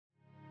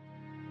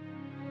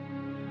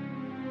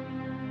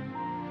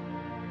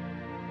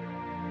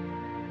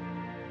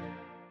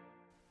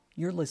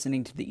You're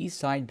listening to the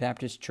Eastside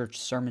Baptist Church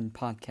Sermon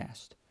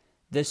Podcast.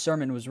 This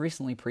sermon was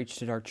recently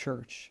preached at our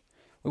church.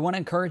 We want to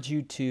encourage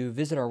you to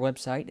visit our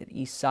website at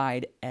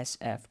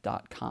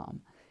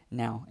eastsidesf.com.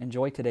 Now,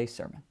 enjoy today's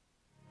sermon.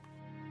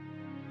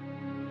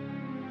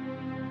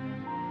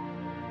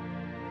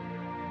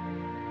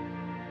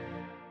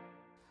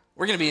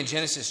 We're going to be in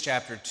Genesis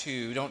chapter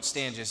 2. Don't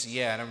stand just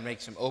yet. I'm going to make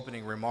some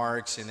opening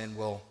remarks, and then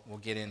we'll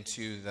get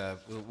into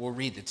we'll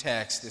read the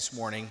text this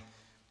morning.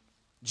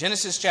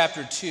 Genesis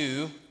chapter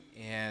 2,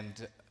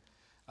 and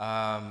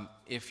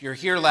if you're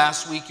here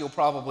last week, you'll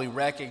probably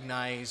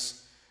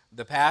recognize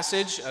the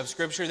passage of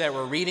Scripture that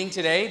we're reading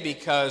today,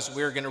 because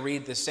we're going to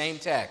read the same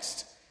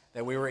text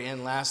that we were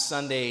in last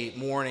Sunday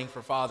morning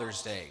for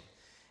Father's Day.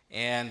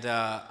 And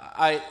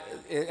I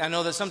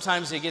know that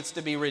sometimes it gets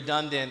to be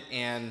redundant,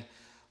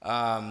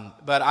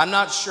 but I'm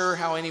not sure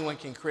how anyone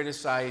can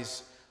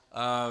criticize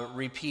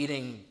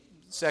repeating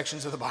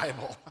sections of the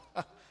Bible.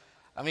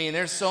 I mean,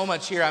 there's so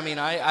much here. I mean,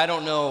 I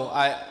don't know.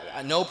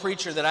 No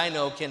preacher that I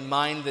know can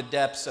mine the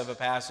depths of a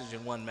passage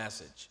in one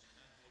message.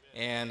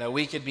 And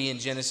we could be in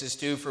Genesis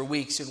 2 for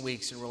weeks and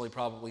weeks and really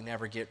probably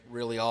never get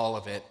really all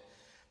of it.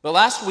 But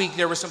last week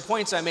there were some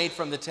points I made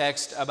from the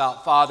text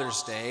about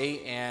Father's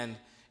Day.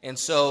 And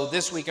so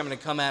this week I'm going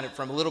to come at it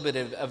from a little bit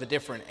of a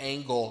different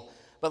angle.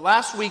 But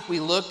last week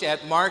we looked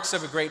at marks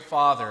of a great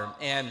father.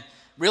 And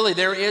really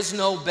there is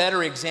no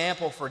better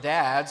example for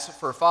dads,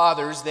 for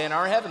fathers, than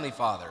our Heavenly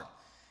Father.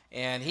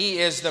 And He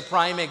is the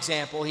prime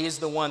example. He is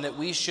the one that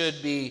we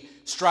should be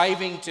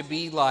striving to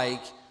be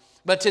like.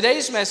 But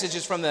today's message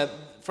is from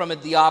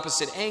the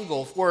opposite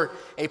angle. For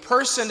a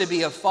person to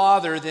be a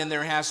father, then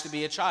there has to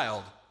be a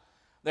child.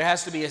 There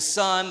has to be a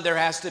son. There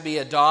has to be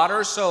a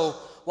daughter. So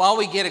while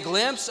we get a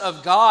glimpse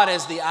of God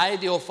as the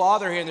ideal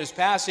father here in this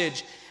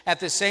passage, at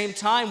the same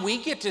time,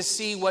 we get to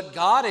see what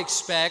God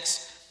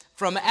expects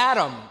from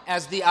Adam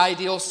as the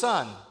ideal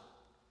son.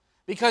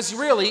 Because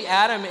really,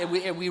 Adam,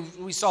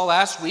 we saw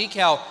last week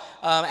how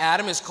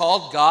Adam is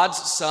called God's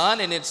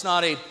son, and it's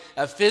not a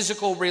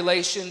physical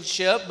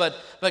relationship, but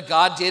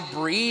God did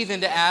breathe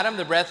into Adam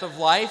the breath of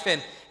life,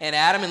 and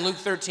Adam in Luke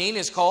 13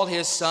 is called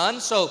his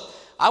son. So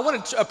I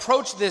want to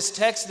approach this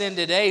text then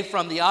today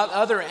from the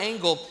other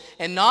angle,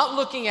 and not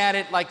looking at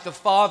it like the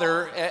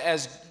Father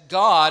as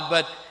God,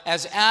 but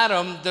as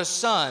Adam the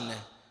son.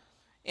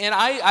 And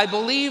I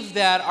believe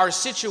that our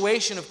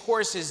situation, of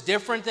course, is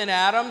different than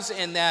Adam's,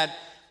 in that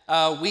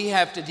we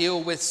have to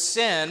deal with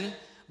sin.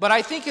 But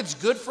I think it's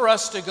good for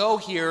us to go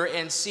here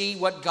and see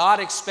what God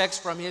expects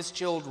from His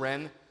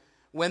children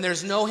when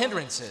there's no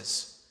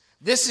hindrances.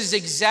 This is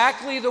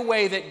exactly the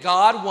way that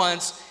God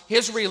wants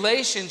His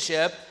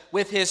relationship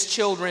with His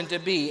children to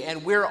be.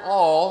 And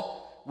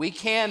we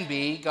can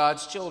be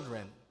God's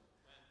children.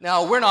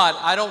 Now,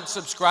 I don't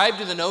subscribe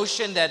to the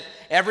notion that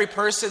every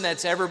person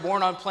that's ever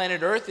born on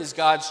planet Earth is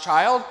God's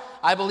child.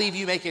 I believe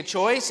you make a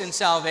choice in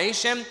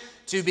salvation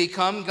to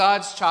become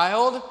God's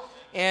child,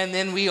 and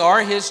then we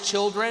are His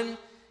children.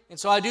 And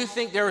so I do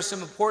think there are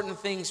some important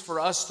things for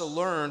us to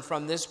learn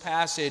from this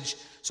passage.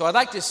 So I'd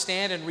like to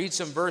stand and read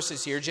some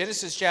verses here.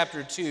 Genesis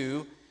chapter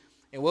 2,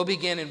 and we'll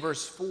begin in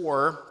verse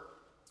 4,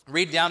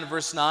 read down to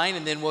verse 9,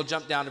 and then we'll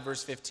jump down to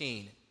verse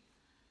 15.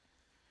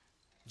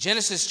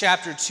 Genesis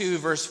chapter 2,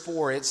 verse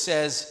 4, it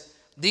says,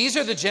 "These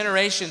are the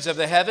generations of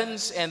the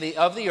heavens and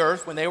of the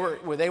earth when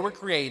they were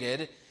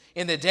created,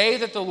 in the day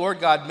that the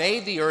Lord God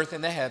made the earth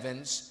and the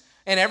heavens,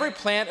 and every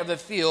plant of the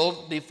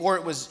field before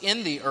it was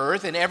in the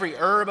earth, and every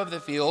herb of the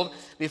field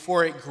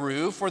before it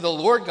grew. For the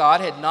Lord God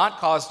had not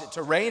caused it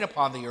to rain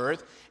upon the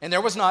earth, and there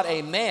was not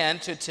a man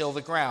to till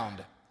the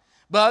ground.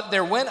 But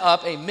there went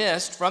up a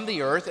mist from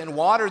the earth, and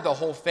watered the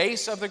whole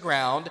face of the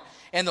ground.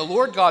 And the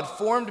Lord God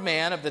formed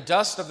man of the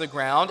dust of the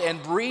ground,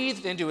 and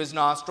breathed into his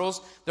nostrils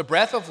the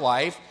breath of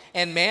life,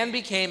 and man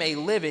became a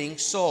living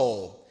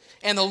soul.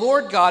 And the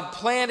Lord God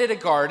planted a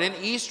garden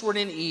eastward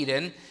in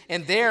Eden,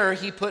 and there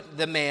He put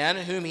the man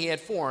whom He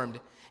had formed.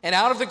 And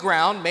out of the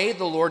ground made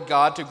the Lord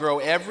God to grow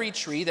every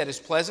tree that is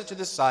pleasant to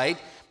the sight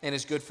and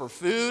is good for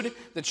food,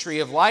 the tree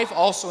of life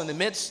also in the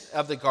midst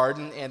of the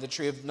garden, and the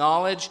tree of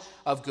knowledge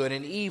of good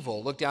and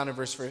evil." Look down at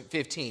verse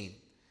 15.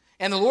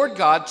 "And the Lord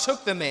God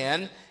took the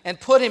man and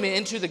put him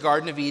into the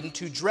Garden of Eden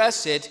to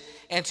dress it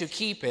and to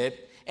keep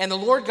it. And the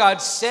Lord God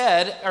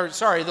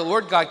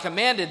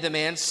commanded the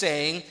man,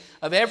 saying,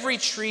 Of every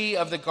tree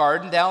of the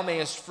garden thou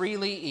mayest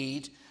freely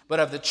eat,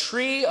 but of the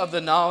tree of the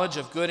knowledge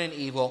of good and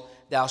evil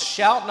thou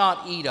shalt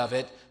not eat of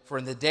it, for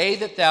in the day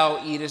that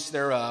thou eatest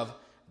thereof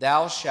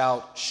thou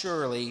shalt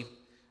surely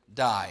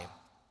die."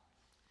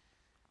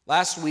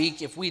 Last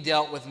week, if we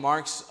dealt with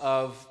marks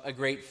of a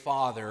great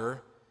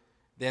father,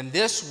 then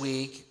this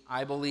week,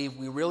 I believe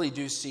we really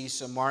do see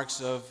some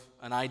marks of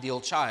an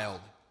ideal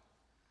child.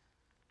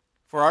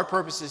 For our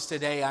purposes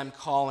today, I'm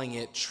calling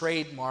it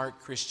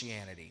trademark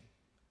Christianity.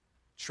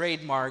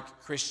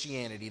 Trademark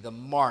Christianity, the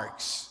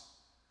marks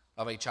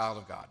of a child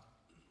of God.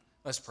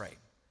 Let's pray.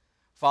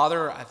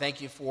 Father, I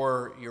thank You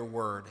for Your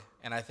word,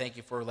 and I thank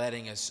You for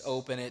letting us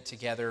open it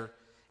together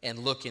and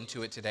look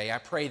into it today. I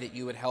pray that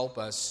You would help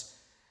us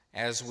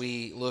as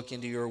we look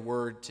into your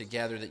word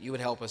together, that you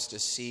would help us to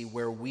see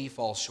where we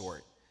fall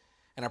short.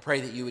 And I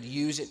pray that you would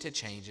use it to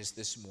change us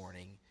this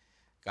morning.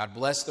 God,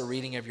 bless the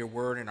reading of your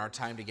word and our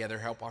time together.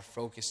 Help our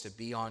focus to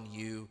be on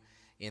you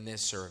in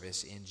this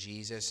service. In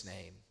Jesus'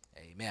 name,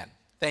 amen.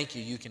 Thank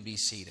you. You can be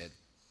seated.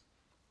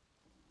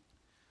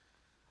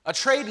 A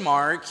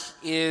trademark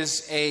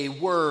is a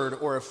word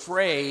or a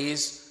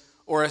phrase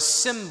or a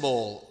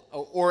symbol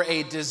or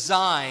a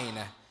design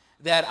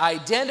that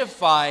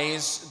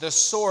identifies the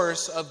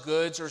source of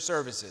goods or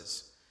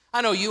services.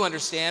 I know you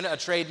understand a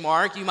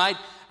trademark. You might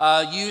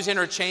use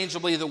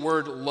interchangeably the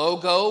word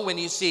logo when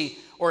you see,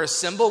 or a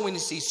symbol, when you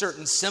see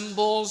certain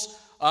symbols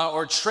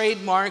or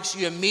trademarks,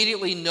 you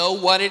immediately know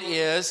what it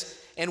is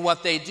and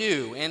what they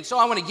do. And so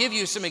I want to give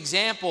you some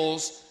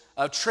examples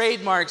of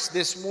trademarks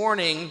this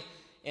morning,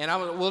 and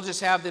we'll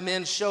just have the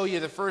men show you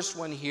the first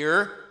one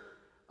here.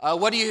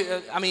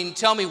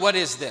 Tell me, what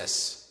is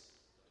this?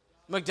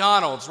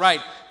 McDonald's, right.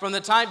 From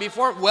the time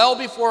well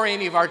before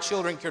any of our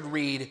children could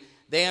read,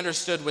 they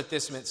understood what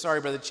this meant.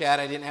 Sorry, Brother Chad,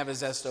 I didn't have a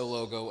Zesto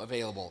logo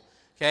available.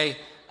 Okay,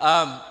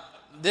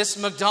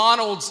 this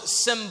McDonald's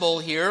symbol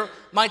here,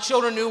 my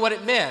children knew what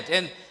it meant,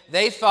 and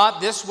they thought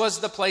this was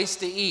the place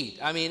to eat.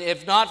 I mean,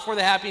 if not for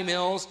the Happy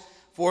Meals,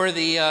 for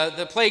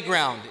the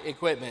playground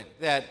equipment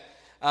that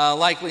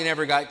likely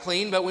never got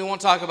cleaned, but we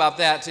won't talk about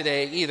that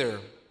today either.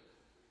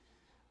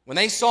 When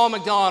they saw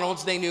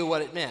McDonald's, they knew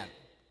what it meant.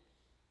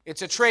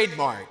 It's a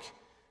trademark.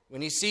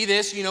 When you see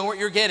this, you know what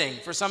you're getting.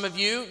 For some of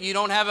you, you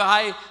don't have a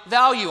high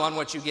value on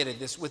what you get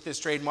with this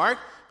trademark,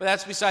 but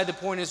that's beside the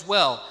point as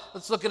well.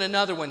 Let's look at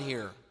another one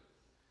here.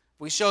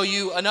 We show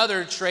you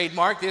another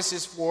trademark. This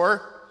is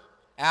for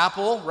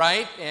Apple,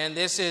 right? And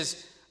this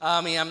is,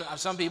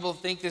 some people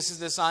think this is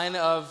the sign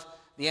of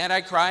the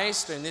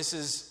Antichrist, and this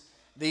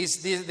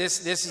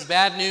is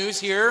bad news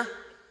here.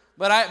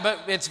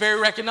 But it's very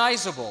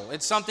recognizable.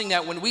 It's something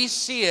that when we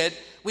see it,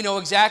 we know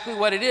exactly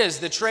what it is,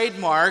 the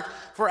trademark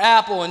for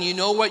Apple, and you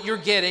know what you're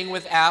getting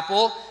with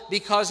Apple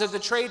because of the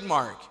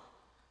trademark.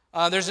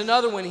 There's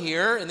another one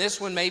here, and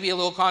this one may be a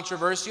little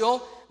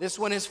controversial. This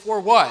one is for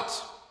what?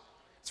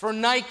 It's for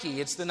Nike.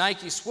 It's the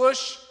Nike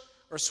swoosh,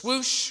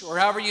 or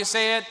however you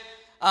say it.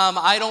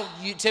 I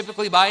don't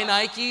typically buy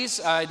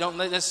Nikes. I don't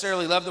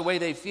necessarily love the way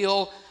they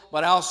feel,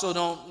 but I also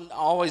don't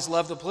always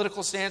love the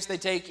political stance they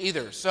take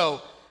either.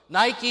 So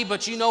Nike,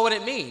 but you know what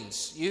it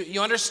means.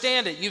 You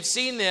understand it. You've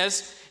seen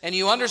this, and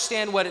you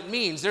understand what it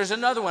means. There's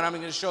another one I'm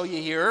going to show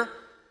you here,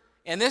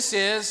 and this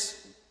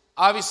is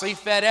obviously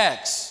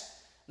FedEx.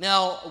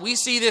 Now, we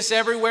see this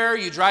everywhere.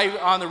 You drive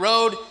on the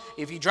road.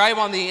 If you drive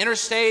on the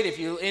interstate, if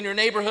you in your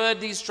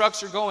neighborhood, these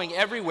trucks are going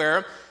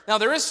everywhere. Now,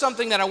 there is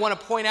something that I want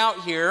to point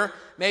out here.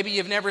 Maybe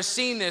you've never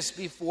seen this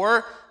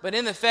before, but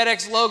in the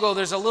FedEx logo,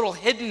 there's a little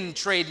hidden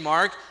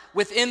trademark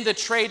within the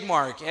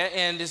trademark.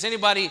 And does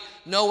anybody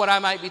know what I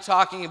might be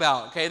talking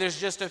about? Okay, there's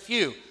just a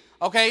few.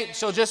 Okay,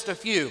 so just a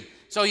few.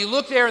 So you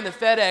look there in the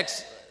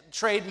FedEx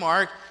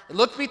trademark,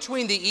 look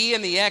between the E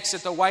and the X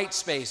at the white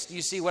space. Do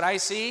you see what I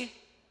see?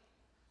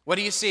 What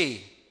do you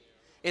see?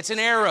 It's an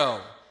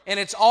arrow. And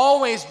it's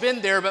always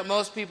been there, but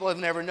most people have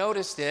never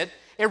noticed it.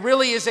 It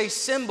really is a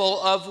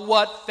symbol of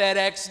what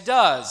FedEx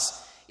does.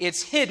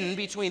 It's hidden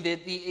between the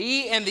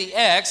E and the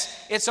X.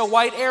 It's a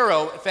white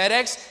arrow.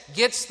 FedEx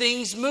gets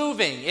things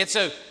moving. It's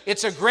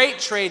a great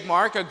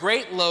trademark, a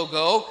great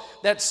logo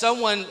that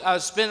someone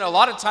spent a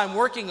lot of time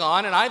working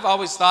on, and I've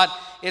always thought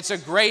it's a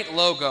great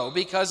logo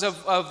because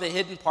of the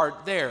hidden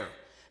part there.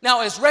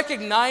 Now, as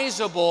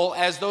recognizable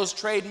as those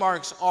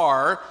trademarks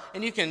are,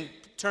 and you can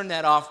turn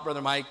that off,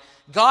 Brother Mike,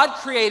 God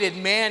created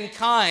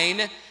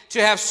mankind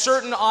to have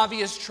certain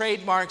obvious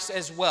trademarks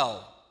as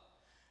well.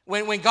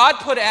 When God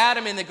put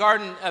Adam in the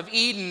Garden of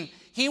Eden,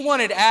 He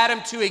wanted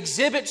Adam to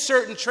exhibit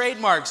certain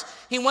trademarks.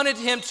 He wanted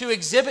him to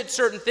exhibit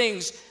certain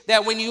things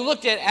that when you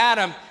looked at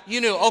Adam, you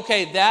knew,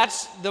 okay,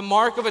 that's the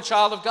mark of a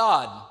child of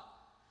God.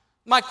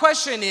 My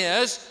question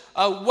is,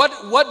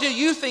 what do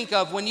you think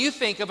of when you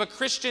think of a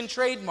Christian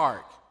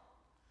trademark?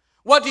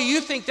 What do you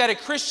think that a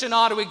Christian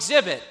ought to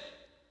exhibit?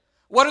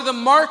 What are the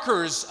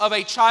markers of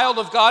a child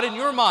of God in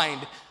your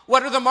mind?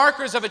 What are the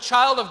markers of a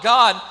child of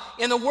God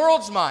in the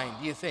world's mind,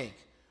 do you think?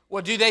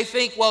 Well, do they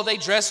think, well, they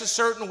dress a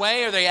certain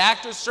way, or they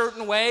act a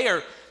certain way,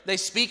 or they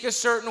speak a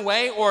certain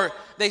way, or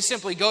they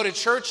simply go to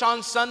church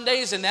on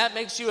Sundays and that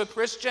makes you a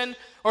Christian,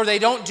 or they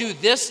don't do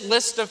this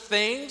list of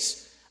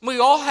things? We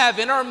all have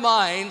in our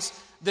minds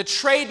the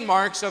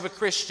trademarks of a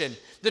Christian,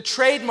 the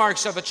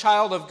trademarks of a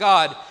child of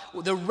God,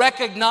 the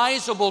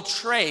recognizable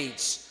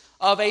traits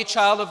of a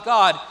child of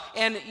God.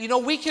 And,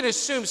 we can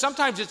assume,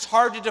 sometimes it's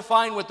hard to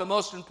define what the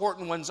most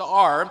important ones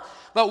are,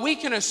 but we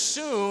can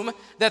assume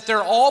that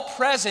they're all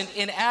present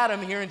in Adam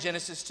here in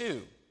Genesis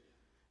 2.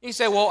 You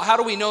say, well, how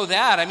do we know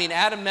that? I mean,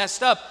 Adam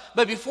messed up.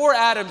 But before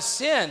Adam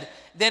sinned,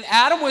 then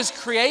Adam was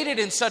created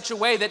in such a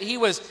way that he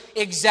was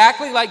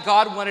exactly like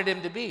God wanted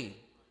him to be.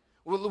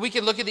 We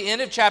can look at the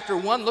end of chapter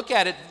 1. Look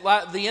at it,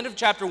 the end of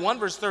chapter 1,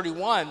 verse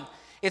 31.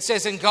 It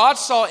says, and God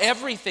saw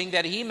everything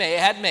that He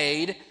had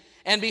made,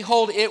 and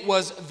behold, it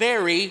was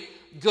very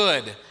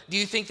good. Do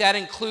you think that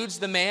includes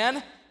the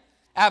man?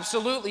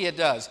 Absolutely it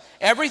does.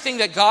 Everything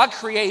that God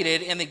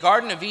created in the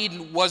Garden of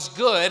Eden was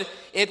good.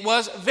 It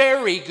was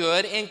very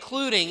good,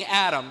 including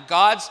Adam,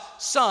 God's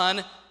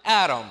son,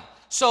 Adam.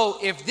 So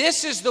if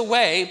this is the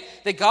way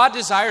that God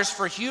desires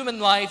for human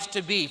life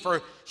to be,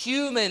 for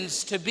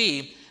humans to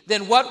be,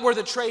 then what were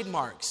the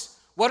trademarks?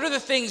 What are the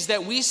things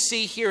that we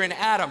see here in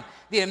Adam?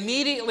 The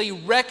immediately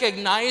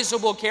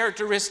recognizable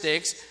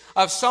characteristics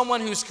of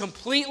someone who's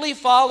completely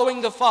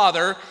following the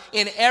Father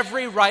in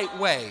every right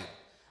way.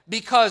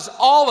 Because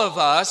all of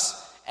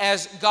us,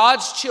 as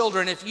God's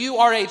children, if you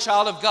are a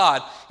child of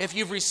God, if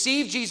you've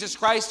received Jesus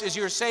Christ as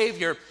your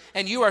Savior,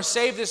 and you are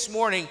saved this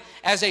morning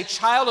as a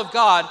child of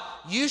God,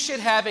 you should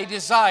have a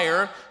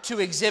desire to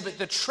exhibit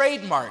the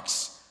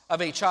trademarks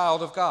of a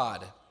child of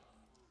God.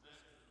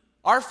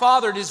 Our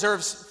Father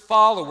deserves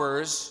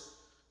followers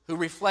who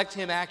reflect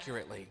Him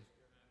accurately.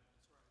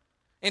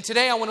 And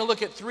today I want to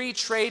look at 3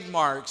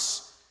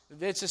 trademarks.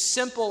 It's a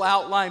simple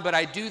outline, but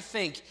I do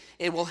think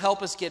it will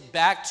help us get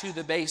back to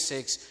the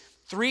basics.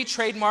 3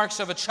 trademarks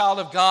of a child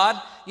of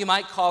God. You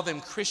might call them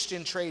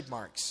Christian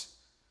trademarks.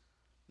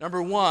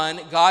 Number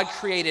 1, God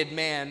created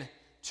man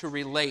to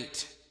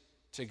relate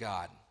to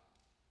God.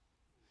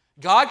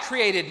 God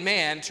created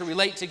man to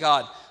relate to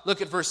God.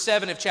 Look at verse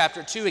 7 of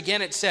chapter 2.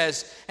 Again it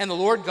says, "And the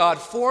Lord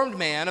God formed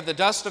man of the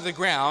dust of the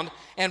ground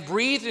and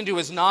breathed into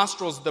his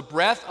nostrils the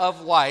breath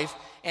of life,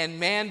 and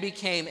man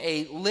became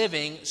a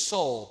living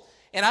soul."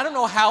 And I don't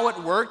know how it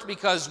worked,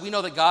 because we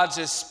know that God's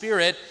a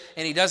spirit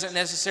and He doesn't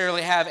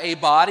necessarily have a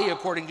body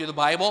according to the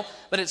Bible,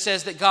 but it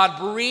says that God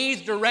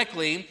breathed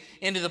directly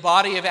into the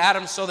body of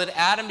Adam so that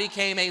Adam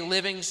became a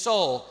living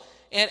soul.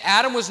 And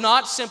Adam was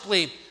not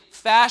simply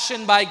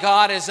fashioned by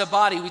God as a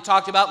body. We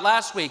talked about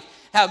last week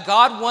how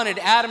God wanted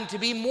Adam to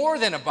be more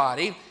than a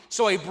body,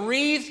 so He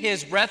breathed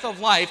His breath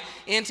of life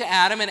into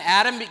Adam, and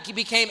Adam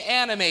became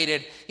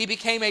animated. He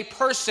became a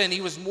person.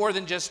 He was more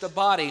than just a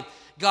body.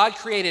 God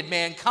created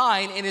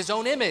mankind in His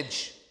own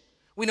image.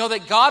 We know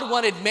that God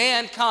wanted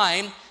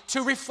mankind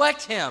to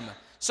reflect Him.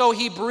 So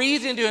He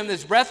breathed into him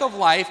this breath of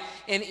life,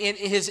 and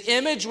His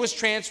image was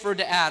transferred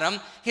to Adam.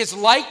 His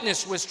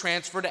likeness was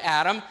transferred to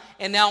Adam,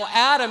 and now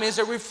Adam is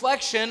a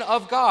reflection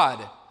of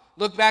God.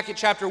 Look back at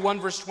chapter 1,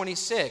 verse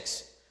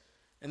 26.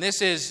 And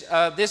this is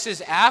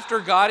after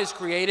God has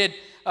created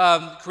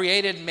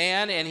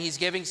man, and He's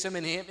giving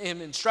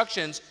him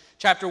instructions.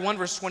 Chapter 1,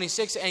 verse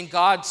 26, "And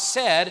God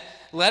said,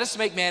 let us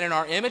make man in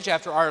our image,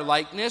 after our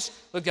likeness."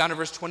 Look down to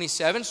verse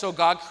 27. "So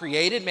God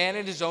created man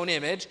in His own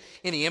image.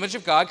 In the image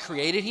of God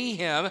created He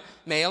him.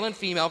 Male and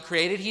female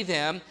created He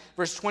them."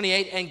 Verse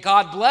 28, "And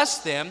God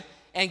blessed them.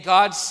 And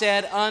God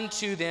said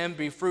unto them,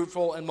 be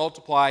fruitful and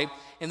multiply."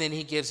 And then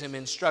He gives him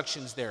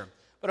instructions there.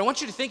 But I want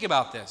you to think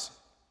about this.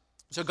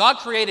 So God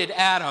created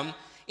Adam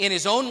in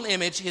His own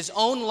image, His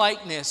own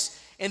likeness.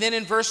 And then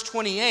in verse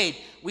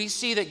 28, we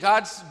see that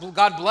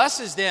God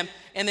blesses them,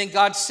 and then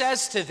God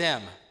says to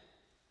them.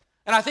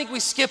 And I think we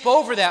skip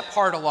over that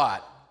part a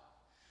lot.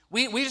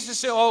 We just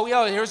assume, oh,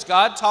 yeah, here's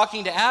God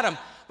talking to Adam.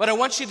 But I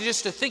want you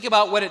to think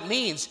about what it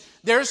means.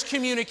 There's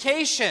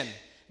communication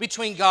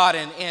between God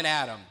and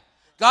Adam.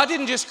 God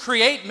didn't just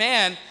create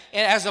man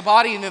as a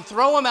body and then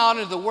throw him out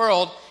into the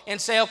world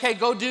and say, okay,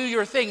 go do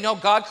your thing. No,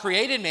 God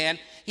created man.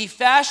 He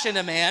fashioned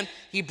a man.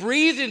 He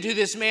breathed into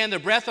this man the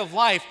breath of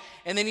life.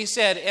 And then He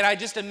said, and I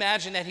just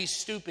imagine that He's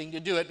stooping to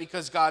do it,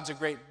 because God's a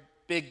great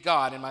big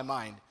God in my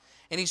mind.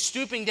 And He's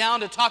stooping down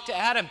to talk to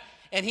Adam.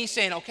 And He's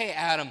saying, okay,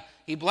 Adam.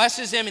 He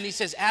blesses him and He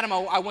says, Adam,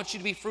 I want you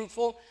to be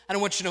fruitful. And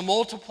I want you to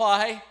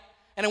multiply.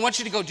 And I want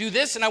you to go do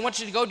this. And I want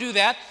you to go do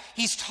that.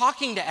 He's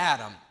talking to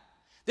Adam.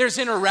 There's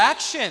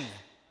interaction.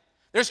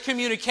 There's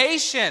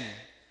communication.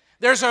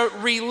 There's a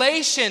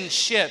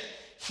relationship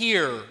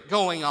here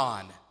going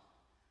on.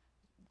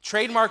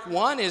 Trademark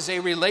 1 is a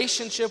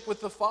relationship with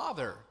the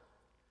Father.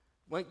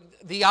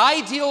 The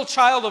ideal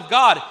child of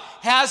God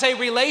has a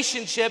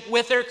relationship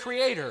with their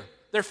Creator,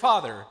 their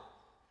Father.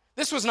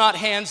 This was not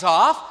hands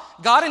off.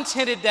 God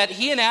intended that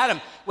he and Adam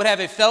would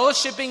have a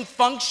fellowshipping,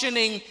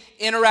 functioning,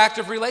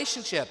 interactive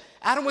relationship.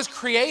 Adam was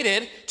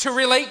created to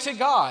relate to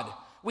God.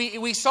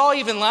 We saw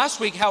even last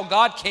week how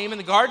God came in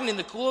the garden in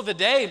the cool of the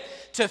day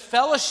to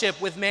fellowship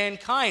with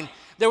mankind.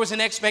 There was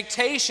an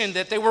expectation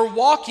that they were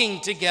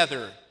walking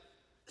together.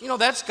 You know,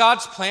 that's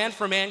God's plan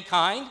for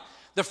mankind.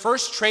 The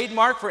first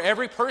trademark for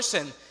every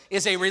person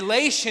is a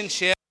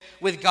relationship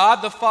with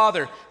God the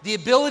Father, the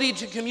ability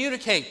to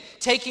communicate,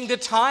 taking the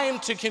time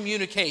to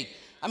communicate.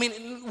 I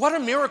mean, what a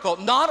miracle.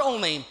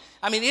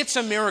 It's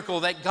a miracle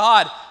that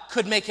God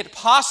could make it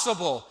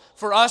possible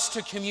for us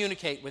to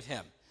communicate with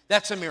Him.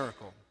 That's a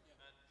miracle.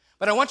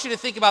 But I want you to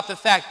think about the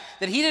fact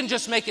that He didn't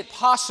just make it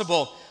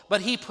possible,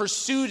 but He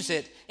pursues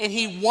it, and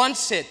He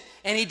wants it,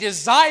 and He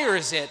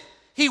desires it.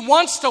 He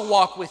wants to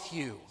walk with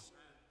you.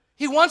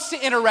 He wants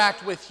to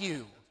interact with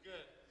you.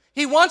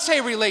 He wants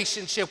a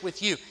relationship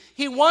with you.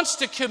 He wants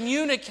to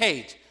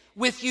communicate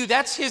with you.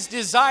 That's His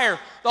desire.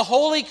 The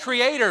Holy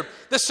Creator,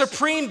 the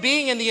supreme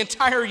being in the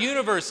entire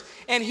universe.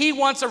 And He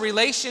wants a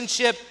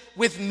relationship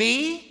with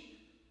me.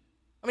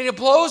 I mean, it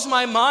blows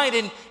my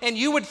mind, and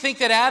you would think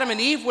that Adam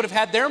and Eve would have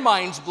had their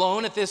minds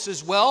blown at this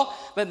as well,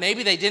 but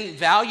maybe they didn't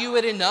value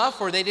it enough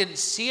or they didn't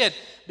see it,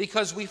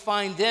 because we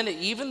find then that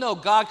even though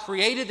God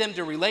created them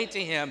to relate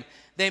to Him,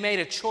 they made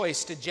a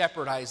choice to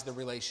jeopardize the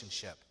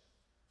relationship.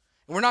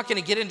 And we're not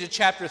going to get into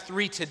chapter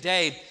 3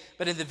 today,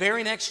 but in the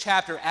very next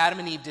chapter, Adam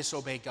and Eve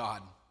disobeyed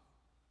God.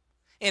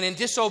 And in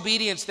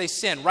disobedience, they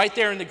sinned right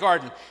there in the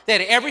garden. They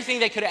had everything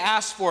they could have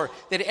asked for.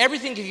 They had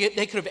everything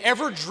they could have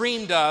ever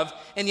dreamed of,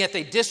 and yet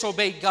they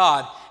disobeyed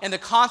God. And the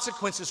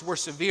consequences were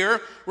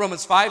severe.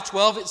 Romans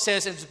 5:12, it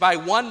says, "It's by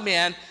one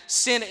man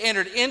sin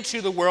entered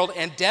into the world,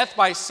 and death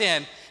by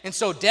sin. And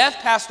so death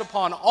passed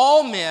upon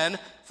all men,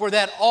 for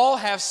that all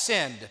have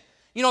sinned."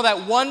 You know,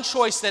 that one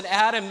choice that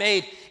Adam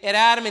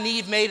and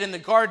Eve made in the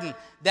garden,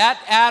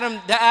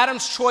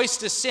 Adam's choice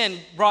to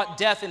sin brought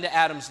death into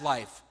Adam's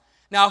life.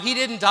 Now, he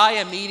didn't die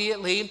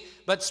immediately,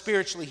 but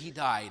spiritually he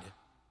died.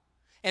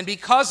 And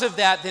because of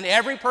that, then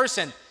every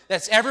person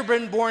that's ever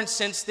been born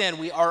since then,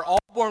 we are all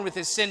born with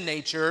this sin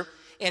nature,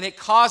 and it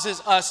causes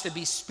us to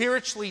be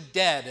spiritually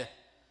dead.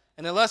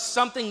 And unless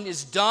something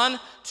is done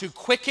to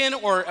quicken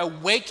or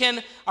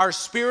awaken our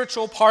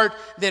spiritual part,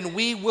 then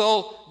we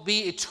will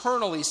be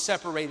eternally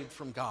separated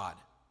from God.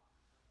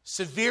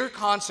 Severe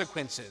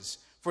consequences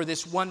for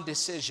this one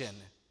decision.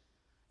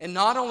 And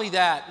not only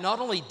that,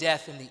 not only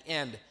death in the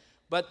end,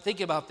 but think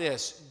about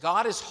this.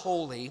 God is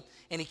holy,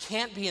 and He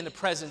can't be in the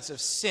presence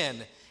of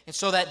sin. And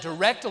so that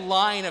direct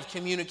line of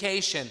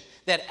communication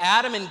that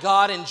Adam and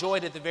God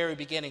enjoyed at the very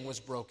beginning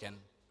was broken.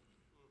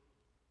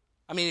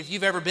 I mean, if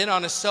you've ever been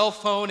on a cell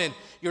phone and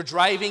you're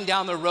driving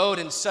down the road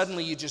and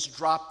suddenly you just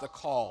drop the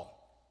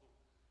call.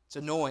 It's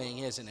annoying,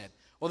 isn't it?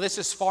 Well, this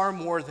is far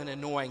more than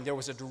annoying. There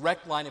was a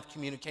direct line of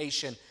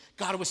communication.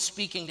 God was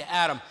speaking to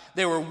Adam.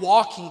 They were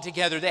walking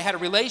together. They had a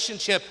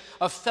relationship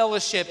of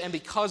fellowship, and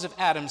because of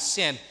Adam's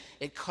sin,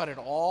 it cut it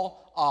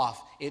all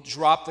off. It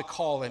dropped the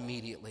call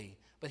immediately.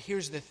 But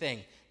here's the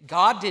thing.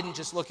 God didn't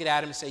just look at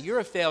Adam and say, "You're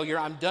a failure,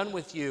 I'm done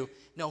with you."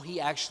 No, He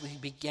actually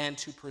began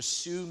to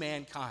pursue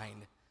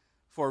mankind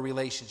for a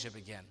relationship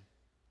again.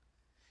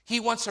 He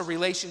wants a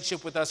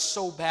relationship with us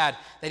so bad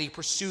that He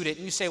pursued it.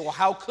 And you say, well,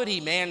 how could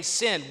He? Man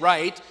sinned,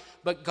 right?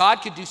 But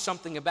God could do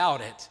something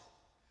about it.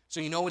 So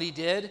you know what He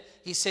did?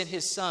 He sent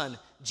His Son,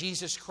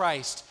 Jesus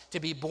Christ,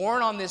 to be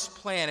born on this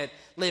planet,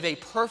 live a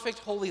perfect,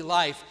 holy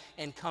life,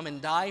 and come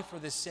and die for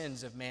the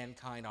sins of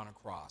mankind on a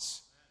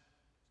cross.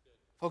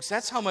 Folks,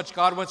 that's how much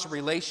God wants a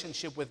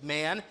relationship with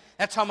man.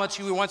 That's how much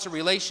He wants a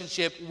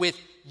relationship with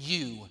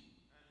you.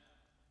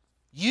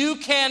 You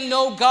can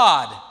know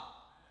God.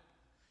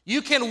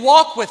 You can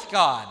walk with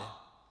God.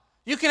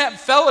 You can have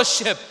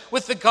fellowship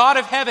with the God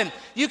of heaven.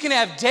 You can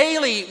have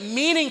daily,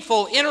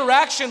 meaningful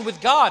interaction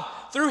with God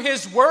through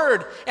His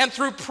Word and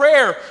through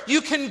prayer.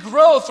 You can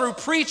grow through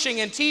preaching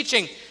and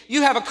teaching.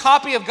 You have a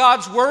copy of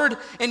God's Word,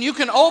 and you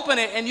can open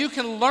it, and you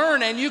can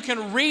learn, and you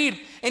can read,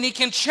 and He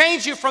can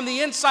change you from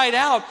the inside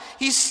out.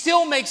 He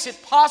still makes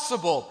it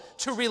possible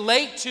to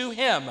relate to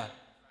Him.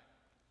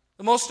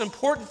 The most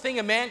important thing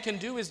a man can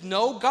do is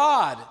know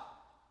God.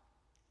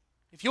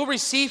 If you'll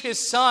receive His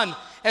Son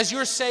as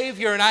your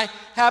Savior, and I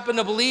happen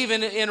to believe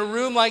in a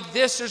room like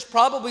this, there's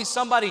probably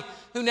somebody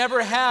who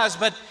never has,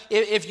 but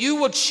if you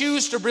will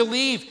choose to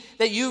believe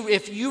that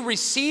if you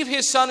receive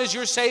His Son as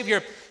your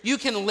Savior, you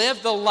can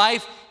live the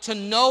life to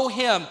know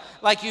Him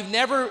like you've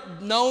never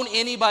known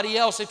anybody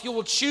else. If you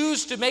will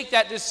choose to make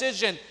that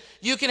decision,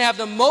 you can have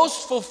the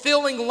most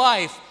fulfilling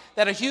life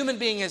that a human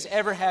being has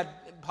ever had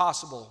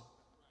possible.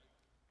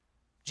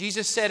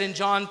 Jesus said in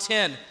John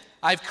 10,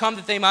 "I've come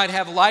that they might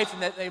have life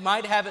and that they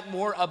might have it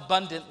more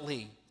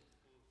abundantly."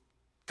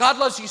 God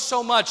loves you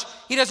so much,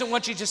 He doesn't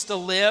want you just to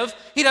live.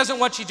 He doesn't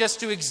want you just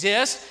to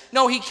exist.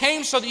 No, He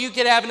came so that you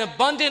could have an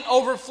abundant,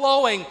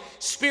 overflowing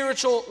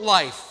spiritual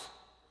life.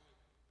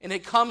 And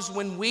it comes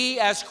when we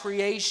as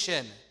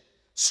creation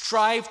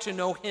strive to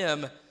know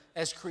Him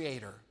as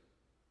Creator.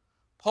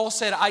 Paul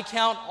said, "I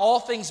count all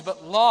things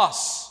but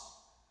loss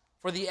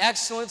for the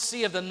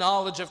excellency of the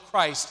knowledge of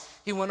Christ."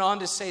 He went on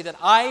to say that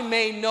I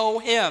may know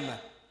Him.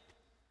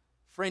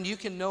 Friend, you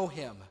can know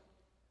Him.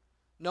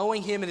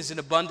 Knowing Him is an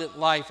abundant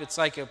life. It's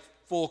like a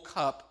full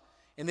cup.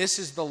 And this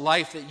is the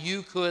life that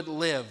you could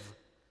live.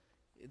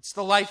 It's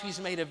the life He's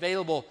made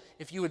available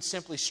if you would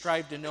simply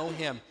strive to know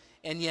Him.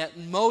 And yet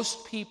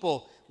most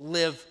people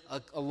live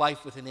a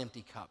life with an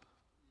empty cup.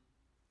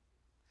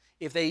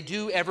 If they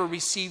do ever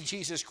receive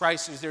Jesus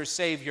Christ as their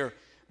Savior,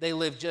 they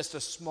live just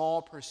a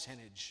small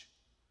percentage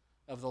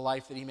of the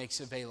life that He makes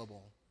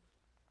available.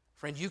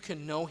 Friend, you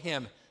can know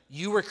Him.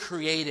 You were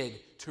created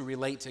to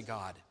relate to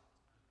God.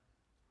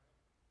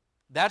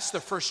 That's the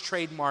first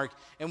trademark.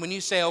 And when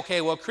you say,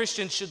 okay, well,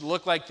 Christians should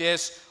look like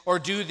this or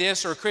do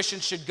this, or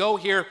Christians should go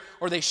here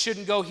or they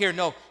shouldn't go here.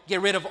 No,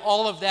 get rid of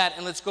all of that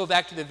and let's go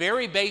back to the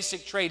very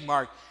basic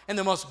trademark. And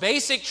the most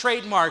basic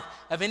trademark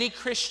of any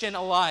Christian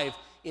alive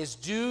is,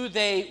 do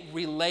they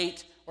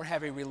relate or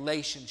have a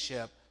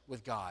relationship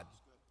with God?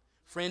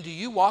 Friend, do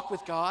you walk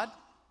with God?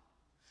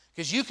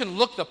 Because you can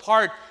look the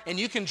part and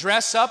you can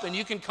dress up and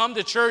you can come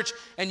to church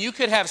and you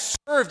could have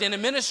served in a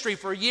ministry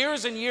for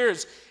years and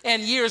years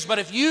and years. But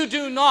if you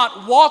do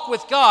not walk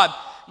with God,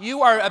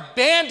 you are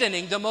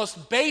abandoning the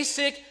most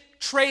basic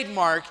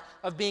trademark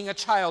of being a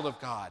child of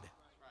God.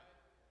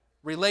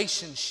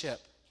 Relationship.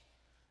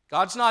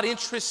 God's not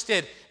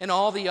interested in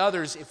all the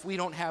others if we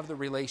don't have the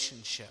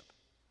relationship.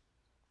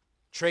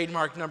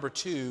 Trademark number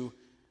 2,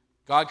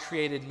 God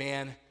created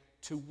man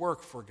to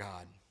work for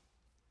God.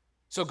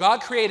 So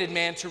God created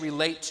man to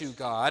relate to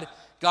God.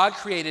 God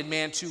created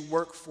man to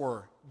work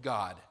for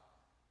God.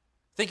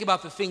 Think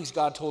about the things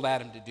God told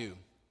Adam to do.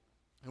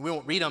 And we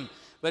won't read them,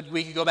 but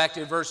we could go back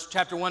to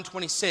chapter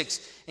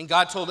 126, and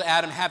God told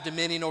Adam, have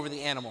dominion over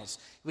the animals.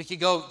 We could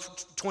go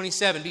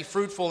 27, be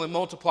fruitful and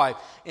multiply.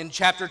 In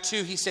chapter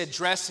 2, he said,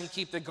 dress and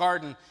keep the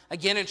garden.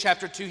 Again in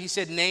chapter 2, he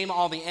said, name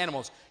all the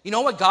animals. You know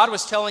what God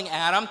was telling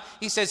Adam?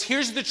 He says,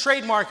 here's the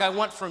trademark I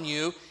want from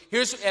you.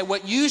 Here's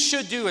what you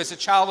should do as a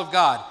child of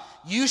God.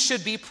 You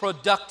should be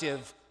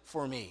productive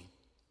for me.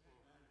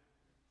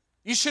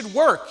 You should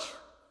work.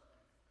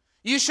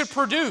 You should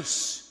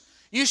produce.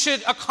 You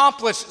should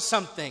accomplish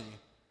something.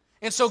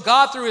 And so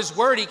God, through His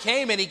Word, He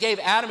came and He gave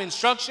Adam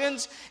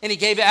instructions and He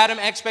gave Adam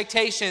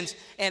expectations,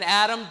 and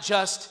Adam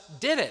just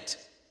did it.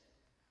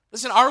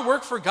 Listen, our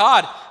work for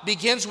God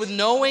begins with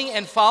knowing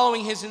and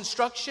following His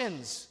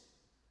instructions.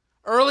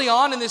 Early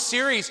on in this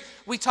series,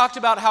 we talked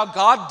about how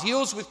God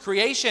deals with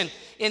creation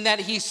in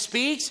that He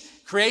speaks,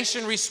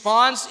 creation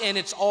responds, and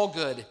it's all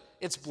good.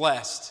 It's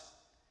blessed.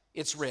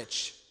 It's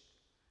rich.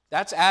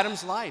 That's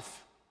Adam's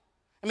life.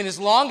 I mean, as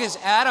long as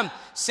Adam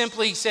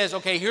simply says,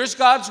 okay, here's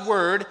God's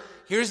Word,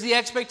 here's the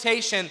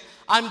expectation,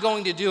 I'm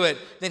going to do it,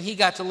 then he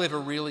got to live a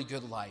really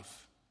good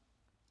life.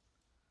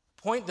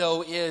 Point,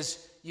 though,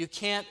 is you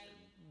can't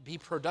be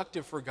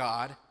productive for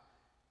God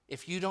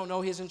if you don't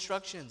know His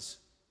instructions.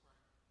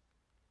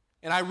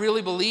 And I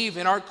really believe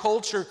in our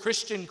culture,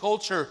 Christian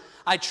culture,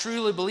 I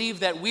truly believe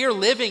that we are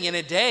living in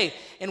a day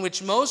in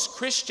which most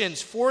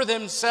Christians for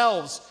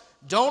themselves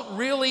don't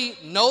really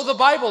know the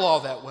Bible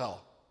all that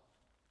well.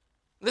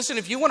 Listen,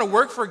 if you want to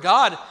work for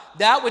God,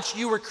 that which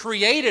you were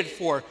created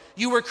for,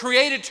 you were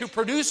created to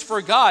produce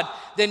for God,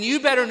 then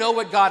you better know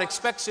what God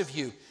expects of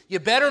you. You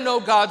better know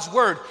God's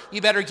Word.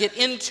 You better get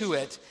into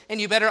it, and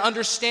you better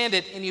understand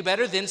it, and you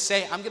better then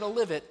say, I'm going to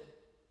live it.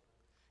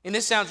 And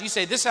you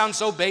say, this sounds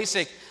so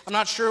basic. I'm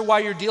not sure why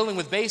you're dealing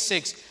with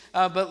basics,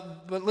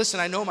 but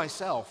listen, I know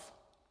myself.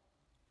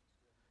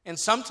 And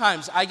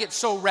sometimes I get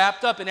so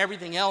wrapped up in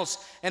everything else,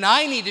 and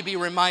I need to be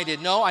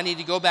reminded, no, I need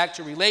to go back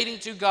to relating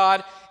to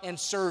God and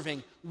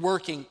serving,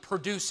 working,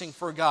 producing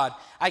for God.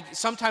 I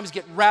sometimes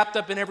get wrapped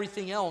up in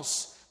everything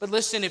else. But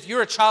listen, if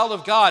you're a child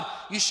of God,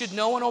 you should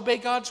know and obey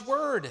God's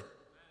Word.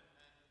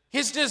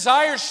 His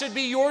desires should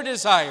be your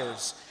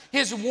desires.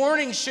 His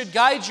warnings should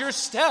guide your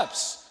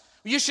steps.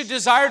 You should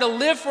desire to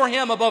live for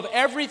Him above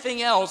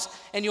everything else,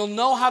 and you'll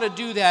know how to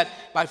do that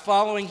by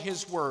following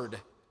His Word.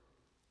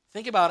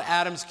 Think about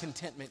Adam's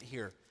contentment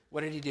here.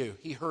 What did he do?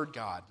 He heard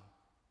God.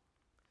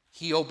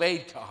 He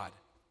obeyed God.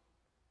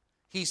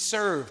 He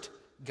served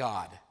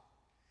God.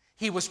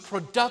 He was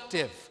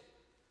productive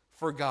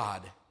for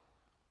God.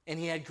 And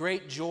he had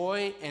great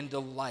joy and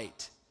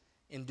delight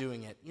in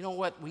doing it. You know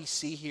what we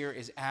see here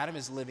is Adam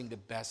is living the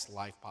best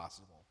life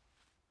possible.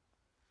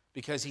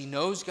 Because he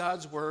knows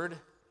God's Word,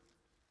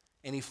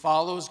 and he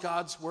follows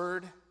God's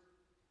Word,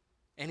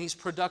 and he's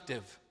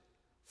productive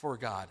for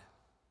God.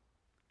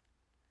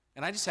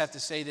 And I just have to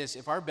say this,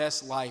 if our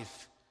best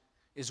life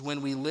is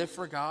when we live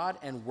for God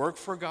and work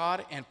for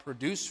God and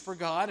produce for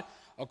God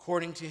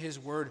according to His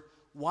Word,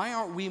 why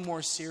aren't we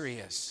more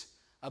serious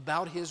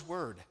about His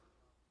Word?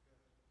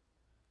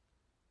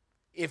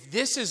 If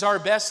this is our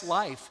best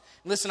life,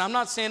 listen, I'm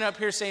not standing up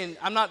here saying,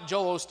 I'm not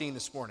Joel Osteen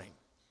this morning.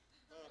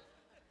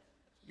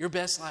 Your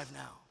best life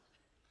now.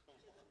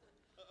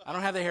 I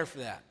don't have the hair for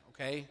that,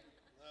 okay?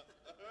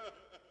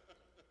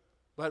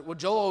 But what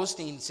Joel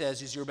Osteen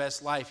says is your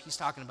best life, he's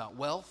talking about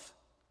wealth.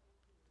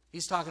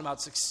 He's talking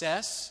about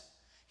success.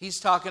 He's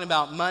talking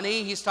about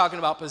money. He's talking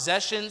about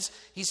possessions.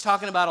 He's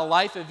talking about a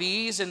life of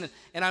ease. And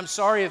I'm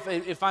sorry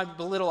if I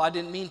belittle, I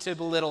didn't mean to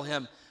belittle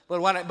him.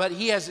 But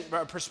he has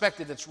a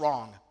perspective that's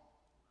wrong.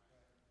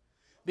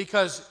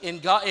 Because in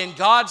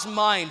God's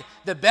mind,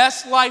 the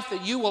best life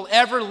that you will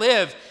ever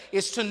live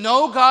is to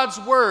know God's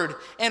Word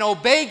and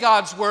obey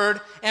God's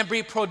Word and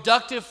be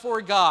productive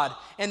for God.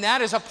 And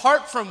that is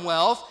apart from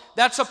wealth.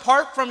 That's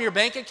apart from your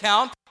bank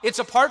account. It's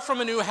apart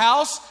from a new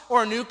house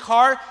or a new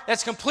car.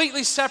 That's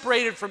completely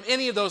separated from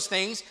any of those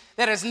things.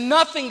 That has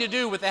nothing to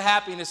do with the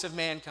happiness of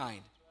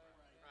mankind.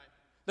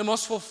 The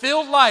most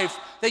fulfilled life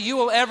that you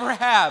will ever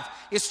have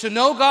is to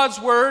know God's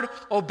Word,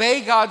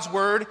 obey God's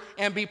Word,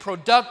 and be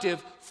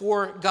productive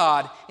for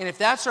God. And if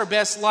that's our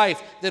best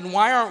life, then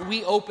why aren't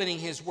we opening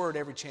His Word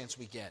every chance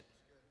we get?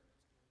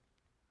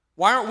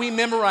 Why aren't we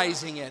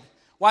memorizing it?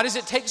 Why does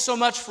it take so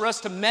much for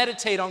us to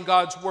meditate on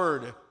God's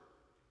Word?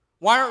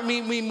 Why aren't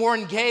we more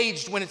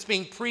engaged when it's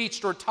being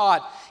preached or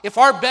taught? If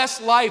our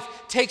best life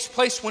takes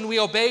place when we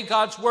obey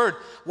God's Word,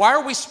 why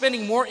are we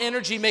spending more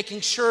energy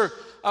making sure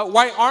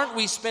why aren't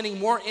we spending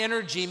more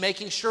energy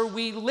making sure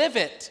we live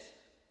it?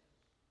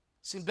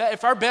 See,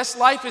 if our best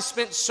life is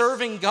spent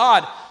serving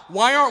God,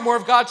 why aren't more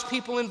of God's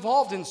people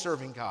involved in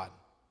serving God?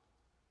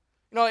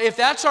 You know, if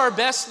that's our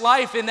best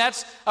life and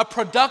that's a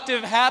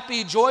productive,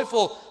 happy,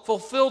 joyful,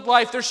 fulfilled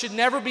life, there should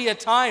never be a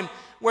time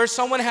where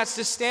someone has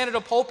to stand at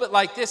a pulpit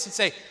like this and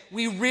say,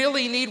 we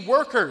really need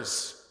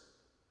workers.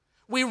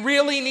 We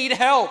really need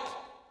help.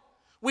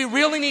 We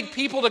really need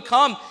people to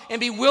come and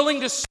be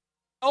willing to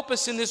help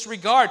us in this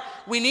regard.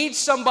 We need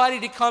somebody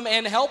to come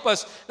and help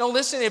us. Now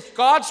listen, if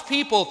God's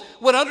people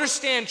would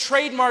understand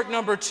trademark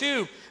number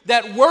 2,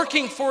 that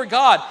working for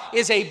God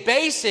is a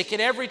basic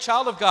in every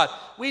child of God,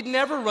 we'd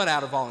never run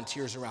out of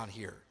volunteers around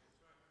here.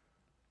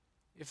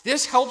 If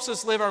this helps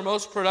us live our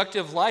most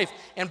productive life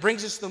and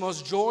brings us the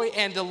most joy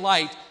and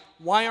delight,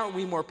 why aren't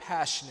we more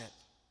passionate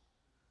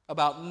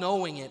about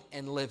knowing it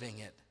and living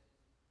it?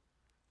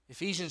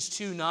 Ephesians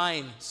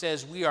 2:9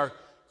 says we are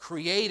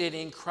created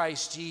in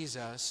Christ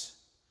Jesus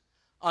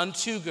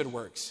unto good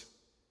works.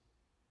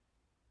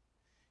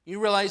 You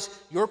realize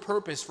your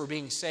purpose for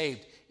being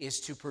saved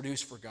is to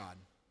produce for God,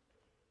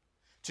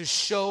 to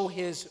show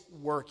His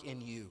work in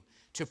you,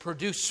 to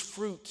produce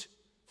fruit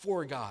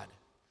for God.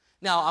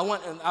 Now, I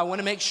want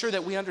to make sure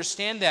that we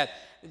understand that.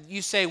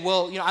 You say,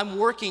 well, I'm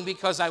working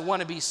because I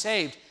want to be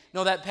saved.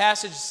 No, that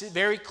passage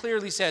very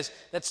clearly says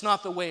that's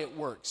not the way it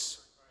works.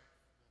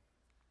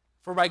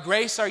 For by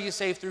grace are you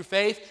saved through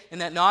faith,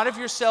 and that not of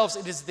yourselves,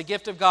 it is the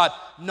gift of God,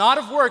 not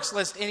of works,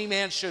 lest any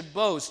man should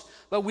boast.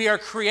 But we are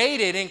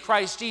created in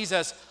Christ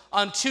Jesus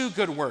unto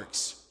good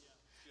works.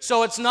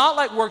 So it's not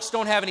like works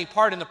don't have any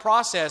part in the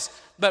process,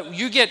 but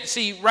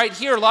right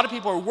here, a lot of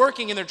people are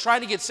working and they're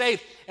trying to get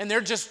saved, and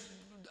they're just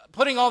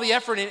putting all the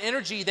effort and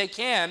energy they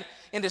can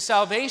into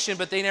salvation,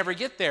 but they never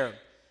get there.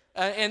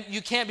 And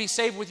you can't be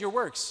saved with your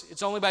works.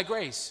 It's only by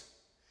grace.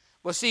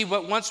 Well, see,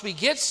 but once we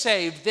get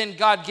saved, then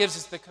God gives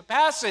us the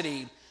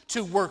capacity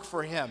to work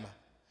for Him.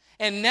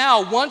 And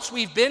now, once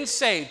we've been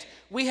saved,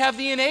 we have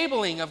the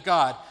enabling of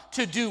God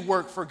to do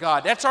work for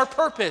God. That's our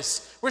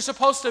purpose. We're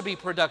supposed to be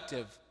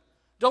productive.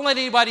 Don't let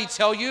anybody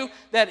tell you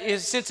that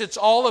since it's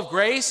all of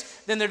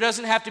grace, then there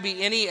doesn't have to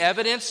be any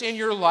evidence in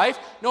your life.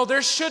 No,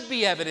 there should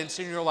be evidence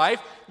in your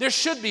life. There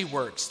should be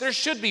works. There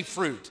should be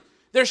fruit.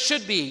 There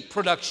should be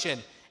production.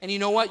 And you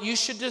know what? You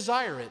should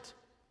desire it.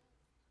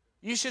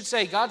 You should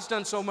say, God's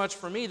done so much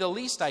for me, the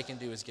least I can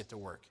do is get to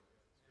work.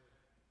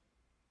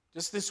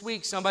 Just this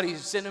week, somebody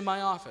was sitting in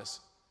my office,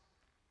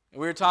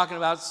 and we were talking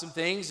about some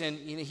things, and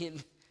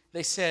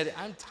they said,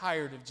 I'm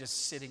tired of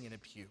just sitting in a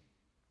pew.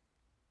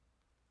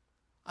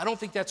 I don't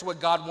think that's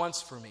what God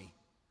wants for me.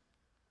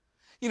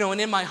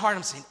 And in my heart,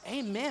 I'm saying,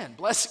 amen,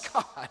 bless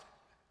God.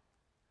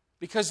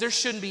 Because there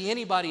shouldn't be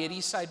anybody at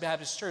Eastside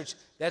Baptist Church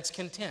that's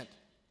content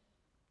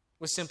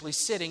with simply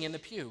sitting in the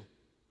pew.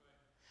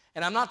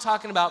 And I'm not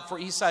talking about for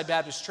Eastside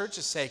Baptist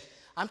Church's sake.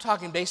 I'm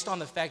talking based on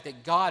the fact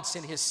that God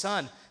sent His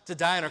Son to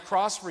die on a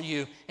cross for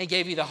you and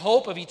gave you the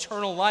hope of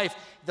eternal life.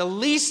 The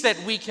least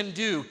that we can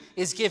do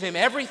is give Him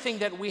everything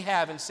that we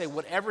have and say,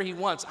 whatever He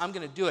wants, I'm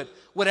going to do it.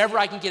 Whatever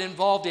I can get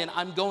involved in,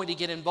 I'm going to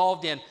get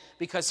involved in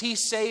because He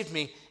saved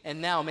me, and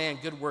now, man,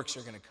 good works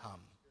are going to come.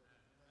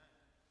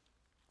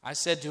 I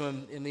said to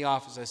him in the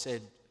office, I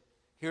said,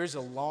 here's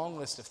a long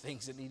list of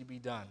things that need to be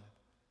done.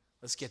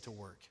 Let's get to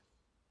work.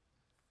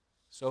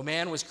 So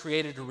man was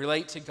created to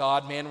relate to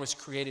God. Man was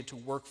created to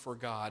work for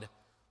God.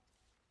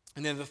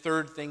 And then the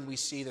third thing we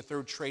see, the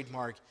third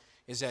trademark,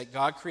 is that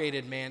God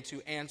created man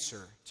to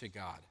answer to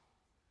God.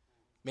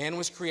 Man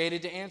was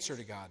created to answer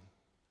to God.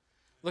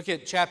 Look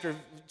at chapter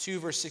 2,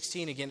 verse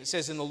 16 again. It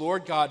says, And the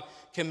Lord God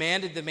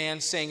commanded the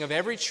man, saying, Of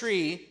every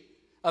tree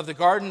of the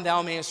garden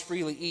thou mayest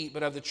freely eat,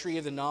 but of the tree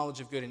of the knowledge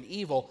of good and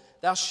evil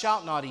thou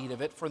shalt not eat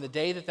of it, for the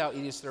day that thou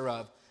eatest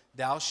thereof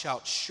thou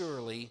shalt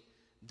surely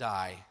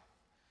die.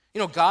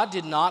 God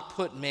did not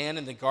put man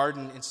in the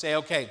garden and say,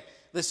 okay,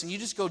 listen, you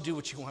just go do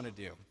what you want to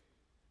do.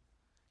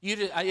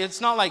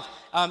 It's not like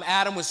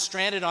Adam was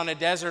stranded on a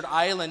desert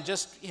island,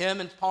 just him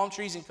and palm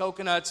trees and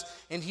coconuts,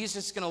 and he's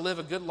just going to live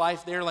a good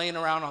life there laying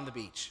around on the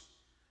beach.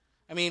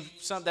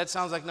 That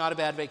sounds like not a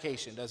bad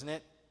vacation, doesn't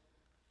it?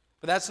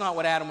 But that's not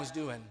what Adam was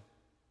doing.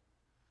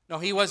 No,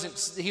 he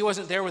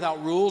wasn't there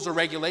without rules or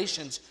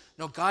regulations.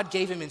 No, God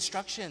gave him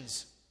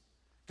instructions.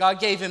 God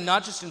gave him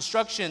not just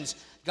instructions,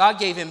 God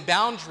gave him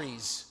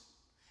boundaries.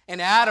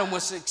 And Adam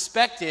was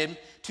expected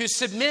to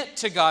submit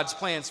to God's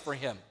plans for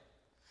him.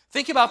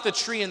 Think about the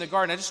tree in the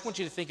garden. I just want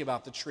you to think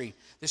about the tree.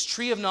 This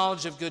tree of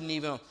knowledge of good and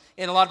evil.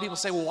 And a lot of people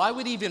say, well, why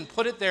would he even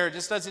put it there? It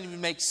just doesn't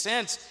even make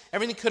sense.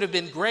 Everything could have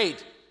been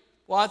great.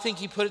 Well, I think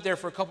he put it there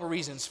for a couple of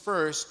reasons.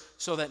 First,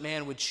 so that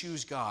man would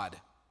choose God. I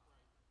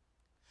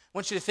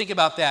want you to think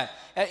about that.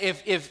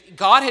 If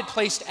God had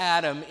placed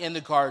Adam in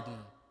the garden,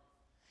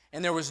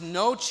 and there was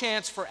no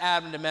chance for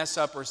Adam to mess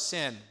up or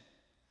sin,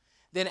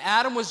 then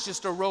Adam was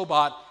just a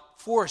robot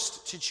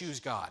forced to choose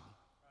God.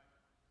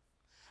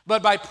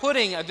 But by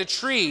putting the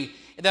tree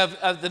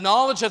of the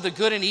knowledge of the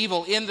good and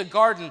evil in the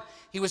garden,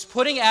 he was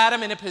putting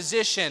Adam in a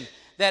position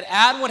that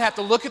Adam would have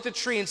to look at the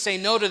tree and say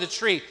no to the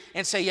tree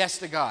and say yes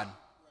to God.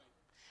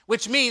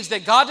 which means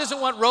that God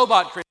doesn't want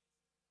robot Christians.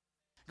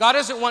 God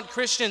doesn't want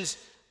Christians,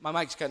 my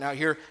mic's cutting out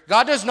here.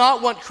 God does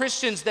not want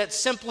Christians that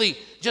simply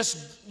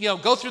just,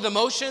 go through the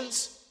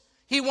motions.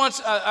 He wants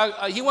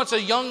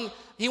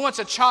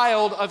a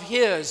child of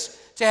his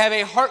to have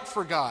a heart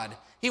for God.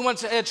 He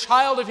wants a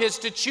child of his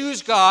to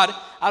choose God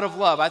out of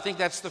love. I think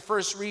that's the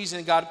first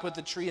reason God put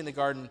the tree in the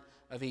Garden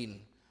of Eden.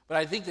 But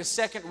I think the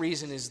second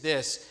reason is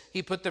this.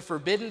 He put the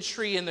forbidden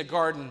tree in the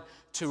garden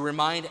to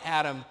remind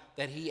Adam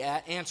that he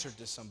answered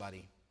to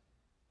somebody.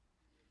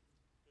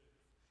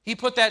 He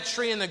put that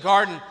tree in the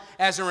garden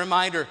as a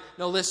reminder.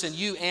 No, listen,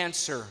 you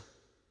answer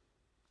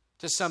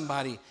to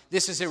somebody.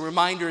 This is a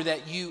reminder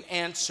that you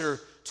answer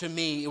to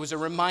me. It was a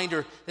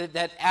reminder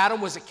that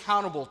Adam was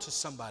accountable to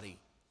somebody.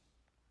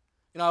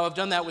 I've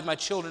done that with my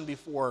children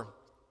before.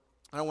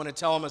 I don't want to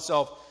tell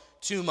myself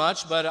too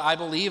much, but I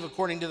believe,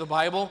 according to the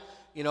Bible,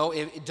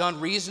 if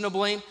done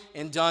reasonably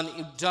and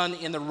done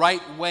in the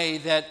right way,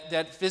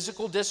 that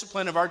physical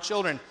discipline of our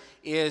children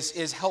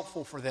is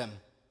helpful for them.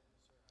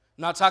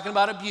 I'm not talking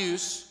about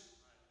abuse,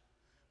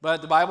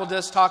 but the Bible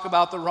does talk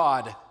about the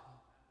rod.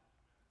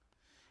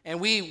 And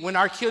when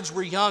our kids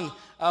were young,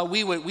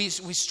 we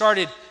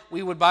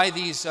would buy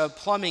these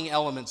plumbing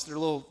elements. They're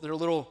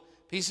little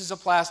pieces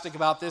of plastic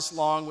about this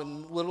long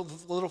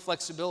with little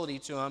flexibility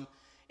to them.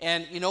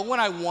 And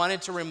when I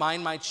wanted to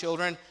remind my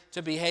children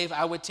to behave,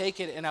 I would take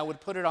it and I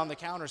would put it on the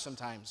counter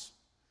sometimes.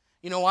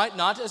 You know what?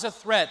 Not as a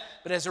threat,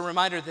 but as a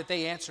reminder that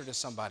they answer to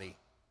somebody.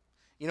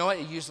 You know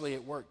what? Usually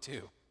it worked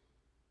too.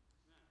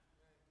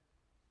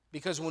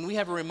 Because when we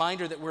have a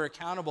reminder that we're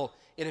accountable,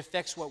 it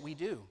affects what we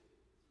do.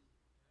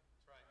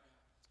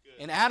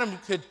 And Adam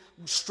could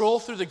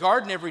stroll through the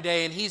garden every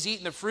day, and he's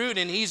eating the fruit,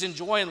 and he's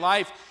enjoying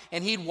life,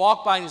 and he'd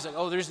walk by, and he's like,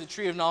 oh, there's the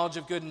tree of knowledge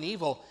of good and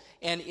evil.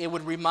 And it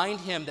would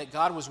remind him that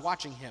God was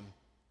watching him,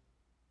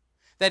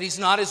 that he's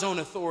not his own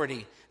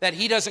authority, that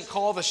he doesn't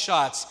call the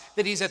shots,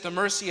 that he's at the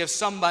mercy of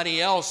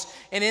somebody else.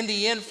 And in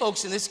the end,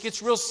 folks, and this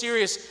gets real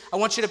serious, I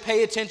want you to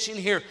pay attention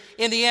here.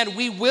 In the end,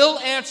 we will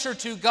answer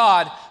to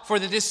God for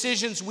the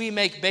decisions we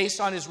make based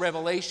on his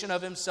revelation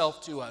of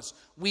himself to us.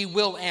 We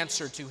will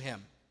answer to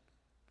him.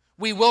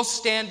 We will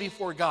stand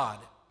before God.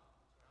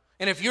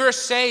 And if you're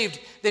saved,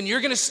 then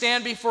you're going to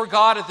stand before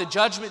God at the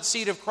judgment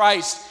seat of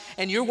Christ,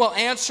 and you will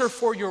answer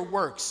for your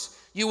works.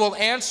 You will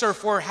answer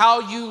for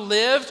how you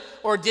lived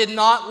or did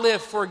not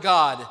live for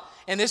God.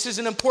 And this is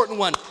an important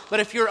one.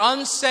 But if you're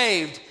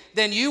unsaved,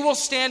 then you will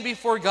stand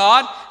before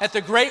God at the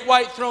great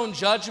white throne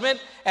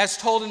judgment, as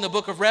told in the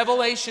book of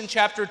Revelation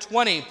chapter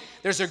 20.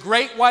 There's a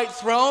great white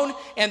throne,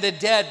 and the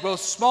dead,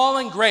 both small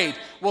and great,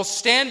 will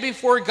stand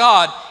before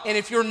God. And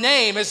if your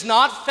name is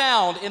not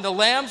found in the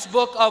Lamb's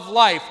book of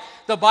life,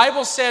 the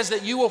Bible says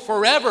that you will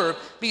forever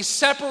be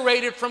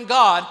separated from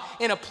God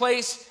in a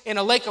place, in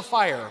a lake of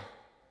fire.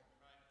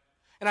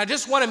 And I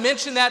just want to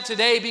mention that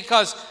today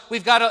because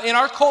in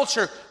our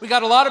culture, we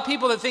got a lot of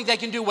people that think they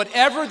can do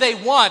whatever they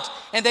want,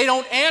 and they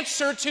don't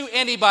answer to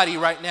anybody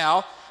right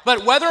now.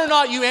 But whether or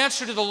not you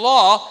answer to the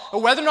law, or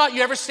whether or not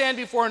you ever stand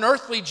before an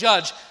earthly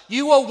judge,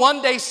 you will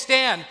one day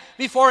stand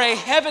before a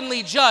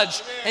heavenly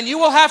judge, and you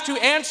will have to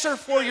answer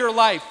for your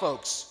life,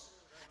 folks.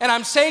 And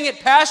I'm saying it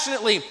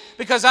passionately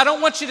because I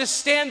don't want you to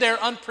stand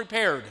there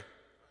unprepared.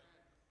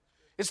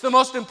 It's the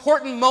most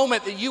important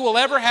moment that you will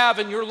ever have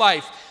in your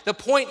life. The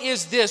point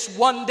is this: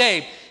 one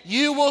day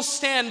you will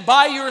stand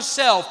by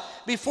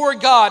yourself before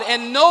God,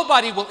 and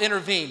nobody will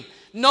intervene.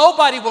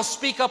 Nobody will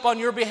speak up on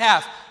your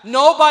behalf.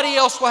 Nobody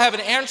else will have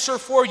an answer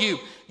for you.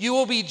 You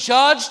will be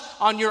judged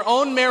on your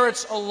own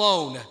merits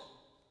alone.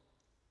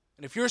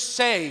 And if you're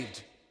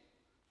saved,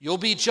 you'll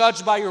be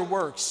judged by your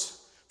works.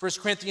 1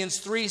 Corinthians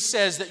 3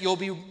 says that you'll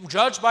be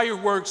judged by your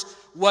works,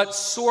 what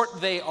sort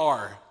they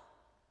are.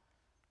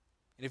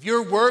 And if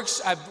your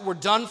works were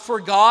done for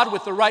God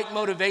with the right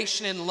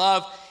motivation and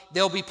love,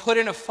 they'll be put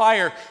in a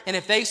fire. And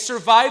if they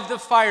survive the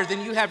fire,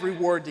 then you have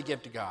reward to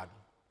give to God.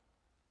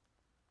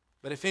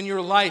 But if in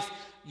your life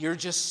you're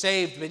just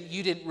saved, but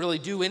you didn't really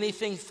do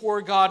anything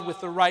for God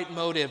with the right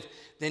motive,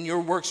 then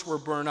your works were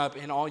burned up,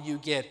 and all you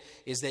get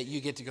is that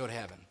you get to go to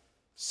heaven.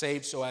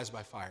 Saved so as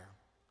by fire.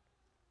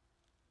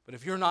 But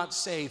if you're not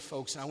saved,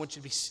 folks, and I want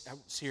you to be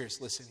serious,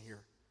 listen here.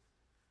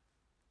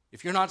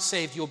 If you're not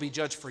saved, you'll be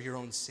judged for your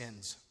own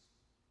sins.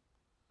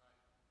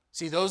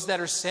 See, those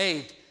that are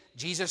saved,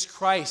 Jesus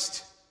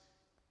Christ,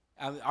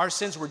 our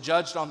sins were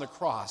judged on the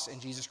cross, and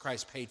Jesus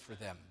Christ paid for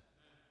them.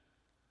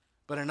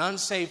 But an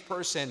unsaved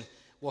person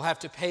will have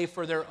to pay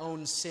for their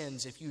own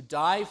sins. If you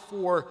die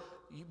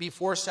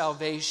before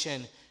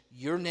salvation,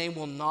 your name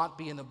will not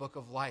be in the book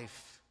of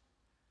life.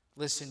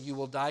 Listen, you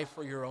will die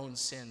for your own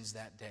sins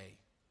that day.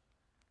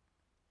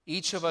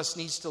 Each of us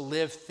needs to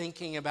live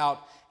thinking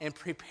about and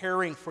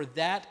preparing for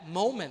that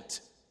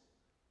moment.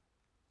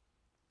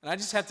 And I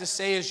just have to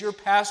say, as your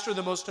pastor,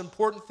 the most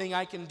important thing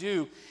I can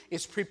do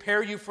is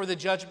prepare you for the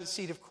judgment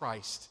seat of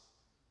Christ.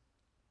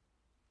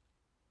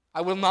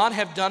 I will not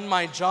have done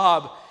my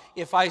job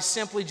if I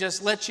simply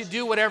just let you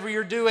do whatever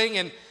you're doing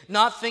and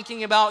not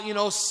thinking about,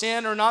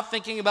 sin, or not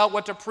thinking about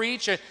what to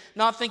preach, or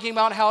not thinking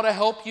about how to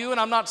help you. And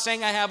I'm not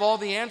saying I have all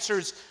the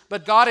answers,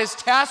 but God has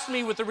tasked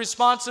me with the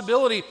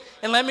responsibility.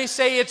 And let me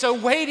say, it's a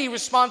weighty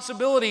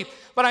responsibility,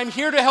 but I'm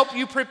here to help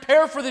you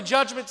prepare for the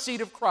judgment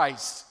seat of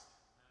Christ.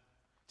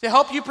 To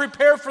help you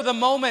prepare for the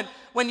moment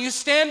when you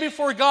stand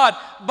before God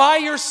by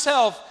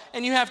yourself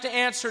and you have to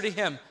answer to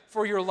Him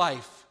for your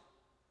life.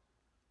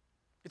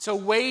 It's a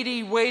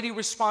weighty, weighty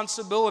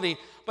responsibility,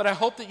 but I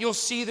hope that you'll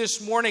see this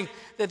morning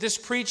that this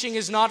preaching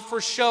is not for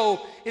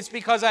show. It's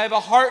because I have a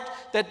heart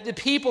that the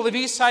people of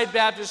Eastside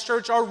Baptist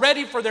Church are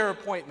ready for their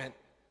appointment.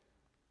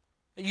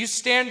 That you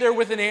stand there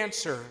with an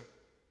answer.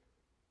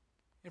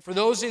 And for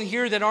those in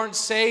here that aren't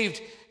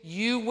saved,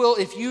 you will,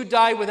 if you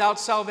die without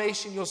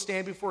salvation, you'll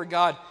stand before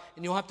God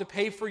and you'll have to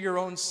pay for your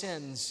own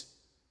sins.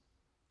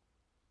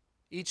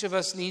 Each of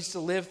us needs to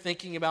live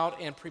thinking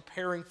about and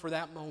preparing for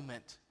that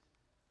moment.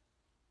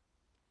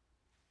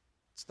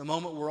 It's the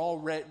moment we're all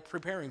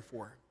preparing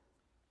for.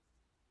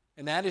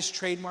 And that is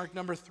trademark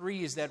number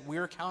 3, is that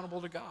we're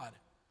accountable to God.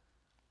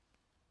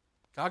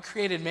 God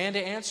created man to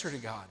answer to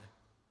God.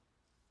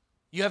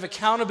 You have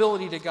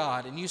accountability to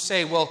God, and you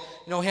say, well,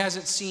 He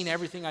hasn't seen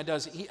everything I've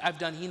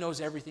done. He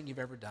knows everything you've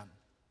ever done.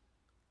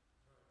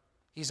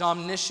 He's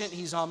omniscient,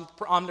 He's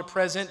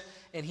omnipresent,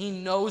 and He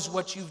knows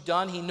what you've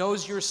done. He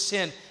knows your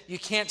sin. You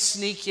can't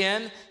sneak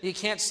in. You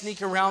can't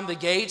sneak around the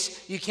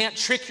gates. You can't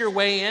trick your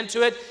way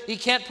into it. You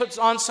can't put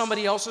on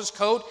somebody else's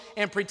coat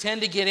and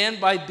pretend to get in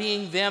by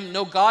being them.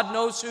 No, God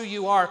knows who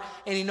you are,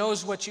 and He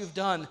knows what you've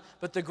done.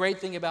 But the great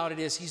thing about it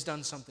is He's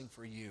done something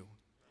for you.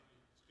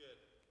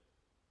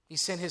 He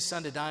sent His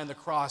Son to die on the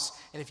cross,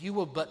 and if you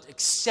will but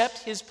accept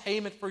His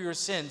payment for your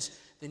sins,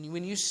 then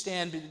when you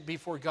stand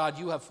before God,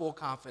 you have full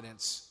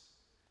confidence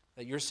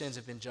that your sins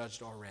have been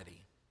judged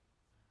already.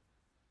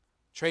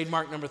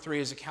 Trademark number 3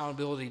 is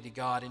accountability to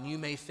God, and you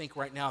may think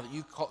right now that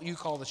you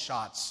call the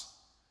shots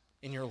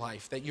in your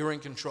life, that you're in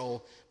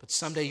control, but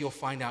someday you'll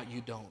find out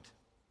you don't.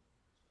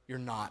 You're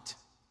not.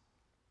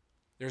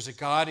 There's a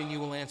God, and you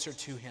will answer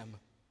to Him.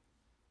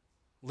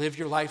 Live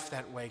your life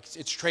that way.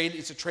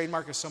 It's a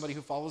trademark of somebody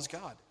who follows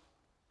God.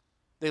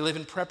 They live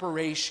in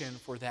preparation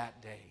for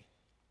that day.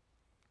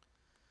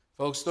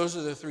 Folks, those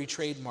are the 3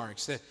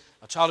 trademarks. That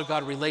a child of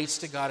God relates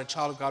to God, a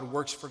child of God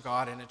works for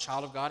God, and a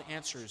child of God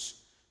answers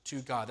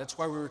to God. That's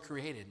why we were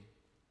created.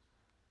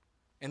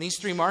 And these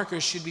 3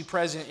 markers should be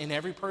present in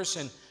every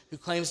person who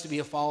claims to be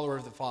a follower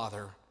of the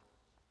Father.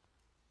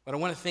 But I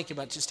want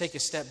to just take a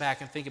step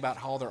back and think about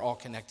how they're all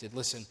connected.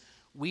 Listen,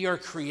 we are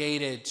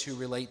created to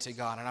relate to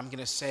God. And I'm going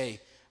to say,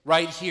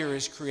 right here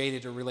is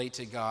created to relate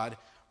to God.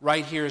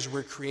 Right here is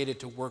we're created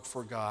to work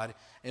for God.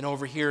 And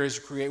over here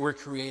is we're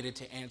created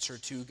to answer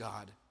to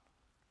God.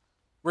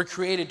 We're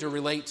created to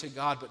relate to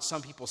God, but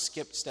some people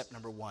skip step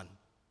number 1.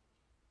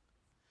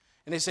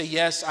 And they say,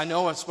 yes, I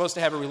know I'm supposed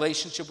to have a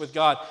relationship with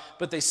God,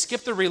 but they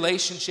skip the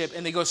relationship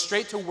and they go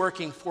straight to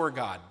working for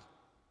God.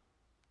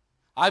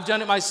 I've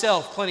done it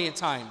myself plenty of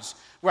times,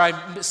 where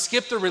I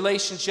skip the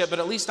relationship, but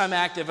at least I'm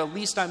active, at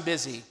least I'm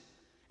busy.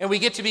 And we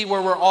get to be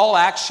where we're all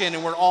action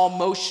and we're all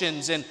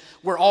motions and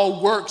we're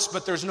all works,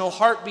 but there's no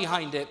heart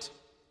behind it.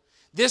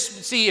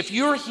 If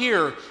you're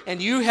here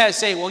and you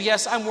say, well,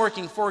 yes, I'm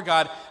working for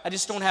God, I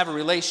just don't have a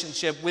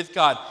relationship with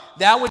God.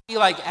 That would be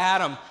like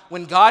Adam.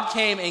 When God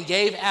came and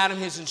gave Adam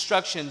his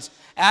instructions,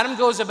 Adam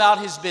goes about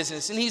his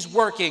business and he's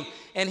working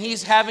and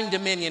he's having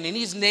dominion and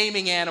he's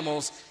naming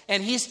animals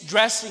and he's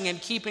dressing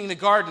and keeping the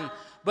garden.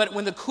 But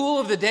when the cool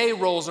of the day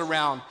rolls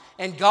around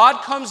and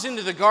God comes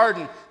into the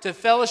garden to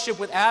fellowship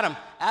with Adam,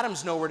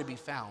 Adam's nowhere to be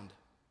found.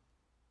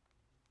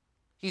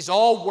 He's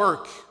all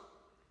work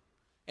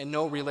and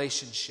no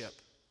relationship.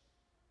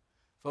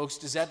 Folks,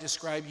 does that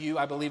describe you?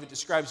 I believe it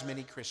describes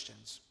many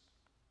Christians.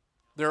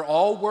 They're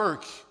all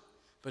work,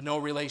 but no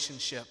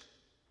relationship.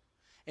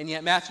 And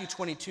yet Matthew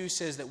 22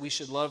 says that we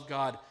should love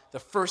God. The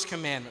first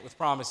commandment with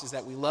promise is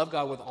that we love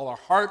God with all our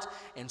heart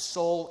and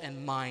soul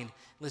and mind.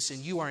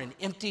 Listen, you are an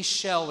empty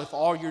shell if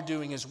all you're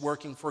doing is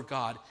working for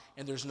God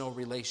and there's no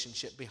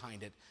relationship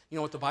behind it. You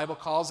know what the Bible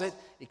calls it?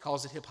 It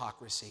calls it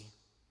hypocrisy.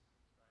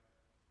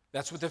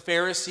 That's what the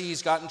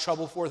Pharisees got in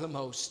trouble for the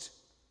most.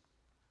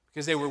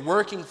 Because they were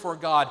working for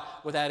God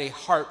without a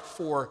heart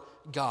for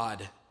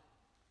God.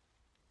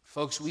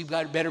 Folks, we've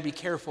got better be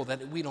careful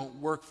that we don't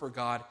work for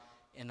God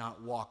and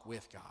not walk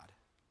with God.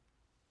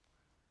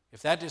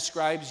 If that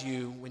describes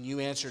you when you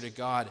answer to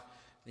God,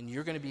 then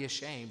you're going to be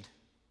ashamed.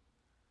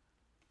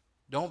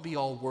 Don't be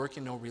all work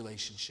and no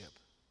relationship.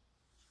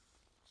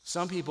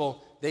 Some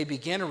people, they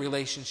begin a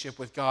relationship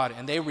with God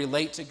and they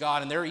relate to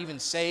God and they're even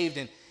saved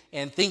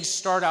and things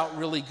start out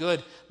really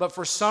good. But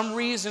for some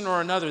reason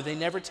or another, they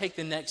never take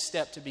the next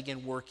step to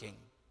begin working.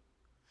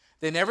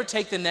 They never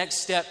take the next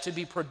step to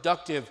be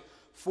productive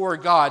for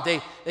God.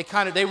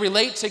 They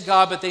relate to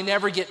God, but they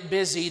never get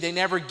busy. They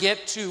never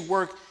get to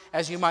work,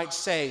 as you might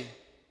say.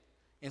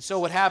 And so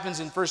what happens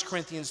in 1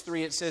 Corinthians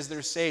 3, it says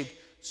they're saved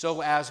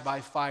so as by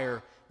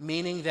fire.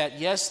 Meaning that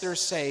yes, they're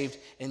saved,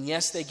 and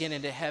yes, they get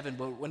into heaven,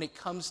 but when it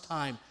comes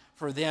time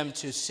for them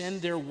to send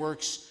their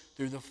works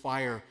through the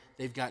fire,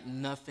 they've got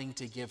nothing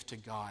to give to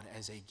God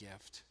as a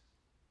gift.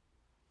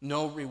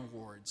 No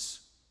rewards.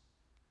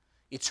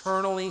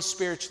 Eternally,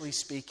 spiritually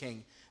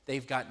speaking,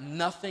 they've got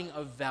nothing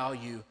of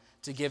value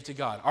to give to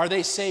God. Are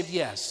they saved?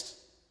 Yes.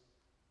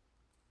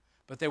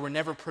 But they were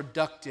never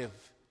productive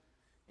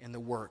in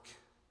the work.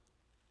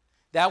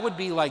 That would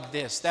be like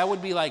this. That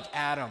would be like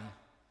Adam.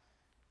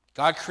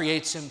 God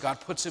creates him.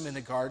 God puts him in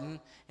the garden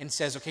and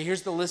says, okay,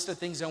 here's the list of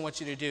things I want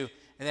you to do.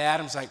 And then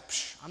Adam's like,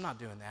 I'm not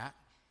doing that.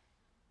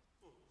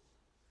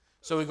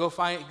 So he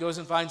goes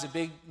and finds a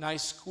big,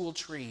 nice, cool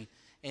tree,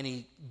 and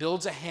he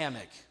builds a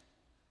hammock.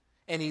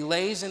 And he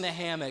lays in the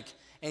hammock,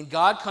 and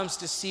God comes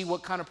to see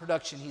what kind of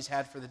production he's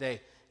had for the day.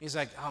 He's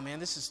like, oh man,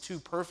 this is too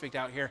perfect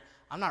out here.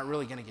 I'm not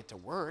really going to get to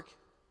work.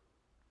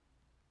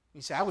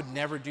 You say, I would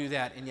never do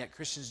that, and yet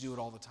Christians do it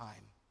all the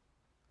time.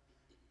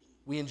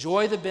 We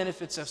enjoy the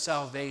benefits of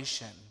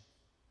salvation,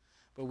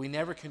 but we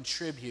never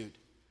contribute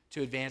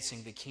to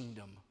advancing the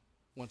kingdom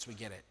once we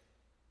get it.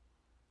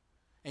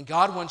 And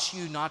God wants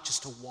you not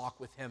just to walk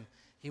with Him,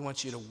 He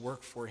wants you to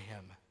work for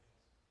Him.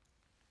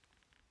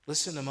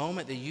 Listen, the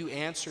moment that you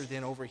answer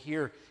then over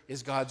here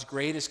is God's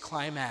greatest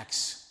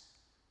climax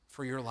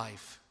for your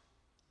life.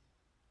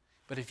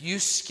 But if you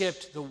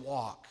skipped the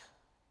walk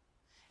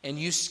and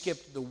you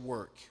skipped the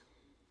work,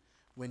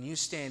 when you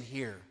stand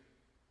here,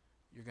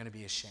 you're going to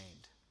be ashamed.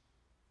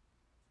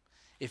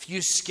 If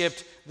you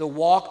skipped the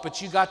walk,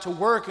 but you got to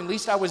work, at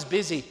least I was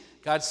busy,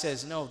 God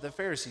says, no, the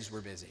Pharisees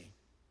were busy.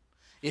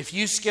 If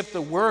you skipped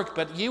the work,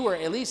 but you were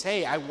at least,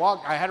 hey,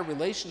 I had a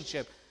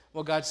relationship.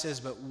 Well, God says,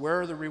 but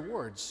where are the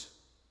rewards?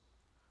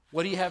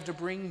 What do you have to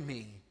bring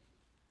me?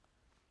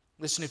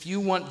 Listen, if you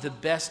want the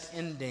best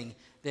ending,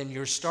 then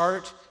your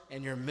start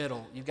and your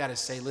middle, you've got to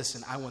say,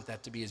 listen, I want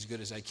that to be as good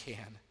as I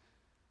can.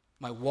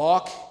 My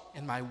walk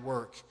and my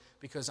work,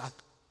 because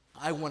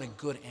I want a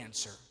good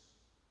answer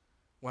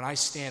when I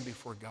stand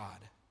before God.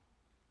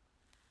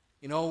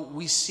 You know,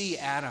 we see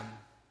Adam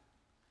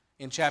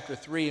in chapter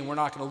 3, and we're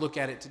not going to look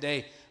at it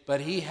today, but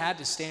he had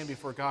to stand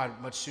before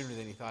God much sooner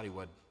than he thought he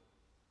would.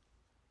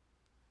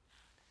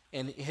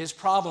 And his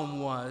problem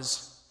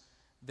was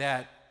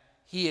that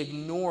he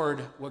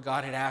ignored what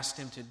God had asked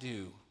him to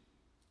do.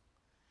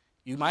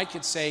 You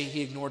could say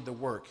he ignored the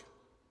work.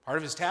 Part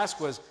of his task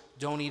was,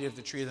 don't eat of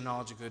the tree of the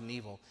knowledge of good and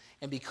evil.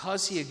 And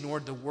because he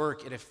ignored the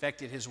work, it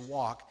affected his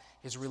walk.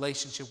 His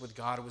relationship with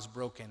God was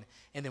broken.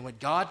 And then when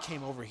God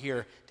came over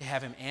here to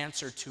have him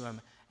answer to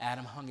him,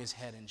 Adam hung his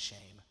head in shame.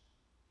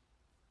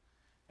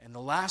 And the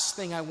last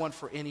thing I want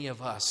for any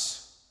of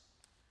us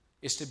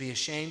is to be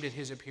ashamed at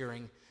his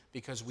appearing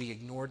because we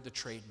ignored the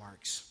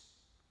trademarks.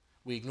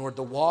 We ignored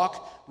the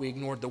walk, we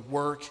ignored the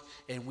work,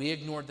 and we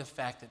ignored the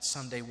fact that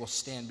someday we'll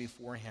stand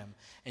before him.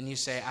 And you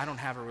say, I don't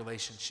have a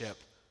relationship.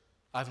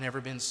 I've never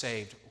been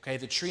saved. Okay,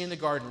 the tree in the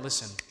garden,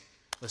 listen,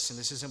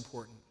 this is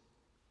important.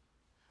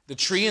 The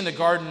tree in the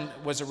garden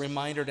was a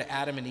reminder to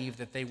Adam and Eve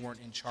that they weren't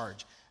in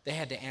charge. They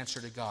had to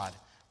answer to God.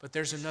 But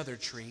there's another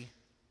tree.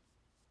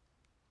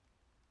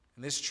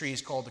 And this tree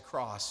is called the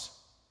cross.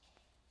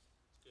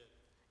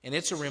 And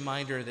it's a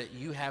reminder that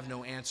you have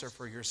no answer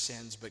for your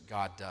sins, but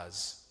God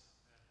does.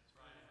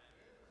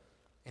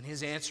 And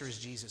his answer is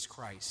Jesus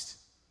Christ.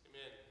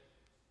 Amen.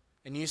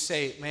 And you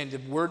say, man, the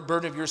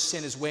burden of your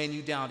sin is weighing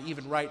you down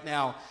even right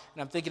now.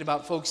 And I'm thinking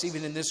about folks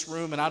even in this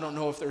room, and I don't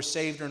know if they're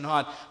saved or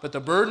not, but the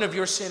burden of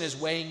your sin is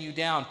weighing you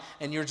down,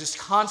 and you're just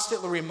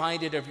constantly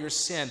reminded of your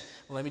sin.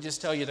 Well, let me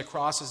just tell you, the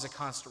cross is a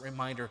constant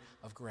reminder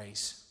of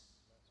grace.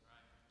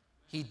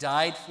 He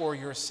died for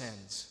your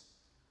sins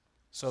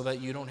so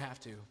that you don't have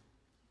to.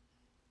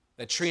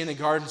 That tree in the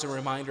garden is a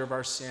reminder of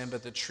our sin,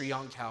 but the tree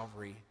on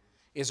Calvary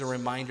is a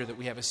reminder that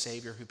we have a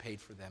Savior who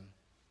paid for them.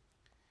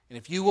 And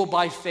if you will,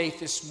 by faith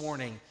this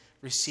morning,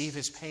 receive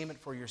his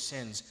payment for your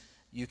sins,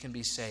 you can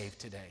be saved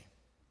today.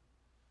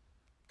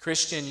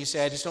 Christian, you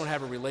say, I just don't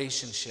have a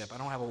relationship. I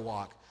don't have a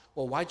walk.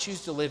 Well, why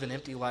choose to live an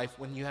empty life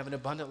when you have an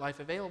abundant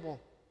life available?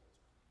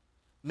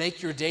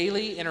 Make your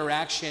daily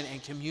interaction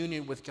and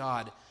communion with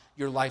God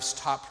your life's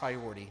top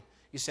priority.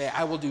 You say,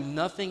 I will do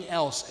nothing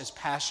else as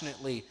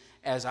passionately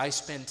as I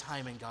spend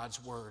time in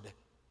God's Word,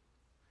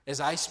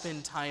 as I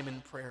spend time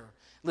in prayer.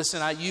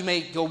 Listen, you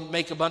may go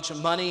make a bunch of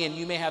money, and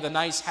you may have a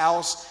nice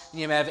house, and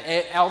you may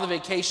have all the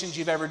vacations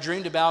you've ever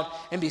dreamed about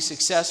and be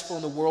successful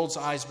in the world's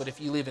eyes, but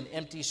if you live an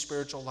empty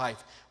spiritual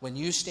life, when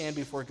you stand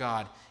before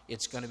God,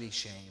 it's going to be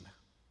shame.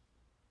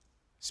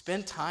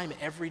 Spend time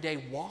every day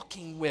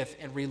walking with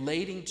and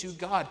relating to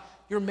God.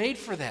 You're made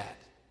for that,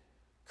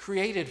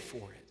 created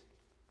for it.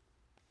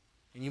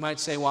 And you might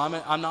say,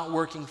 well, I'm not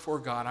working for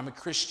God. I'm a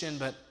Christian,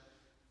 but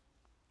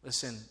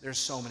listen, there's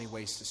so many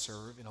ways to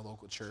serve in a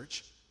local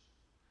church.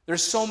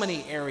 There's so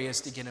many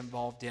areas to get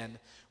involved in.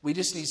 We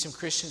just need some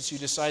Christians who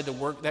decide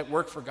that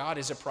work for God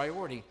is a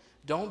priority.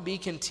 Don't be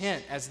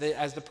content, as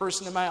the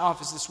person in my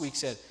office this week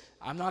said,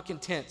 I'm not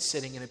content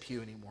sitting in a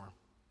pew anymore.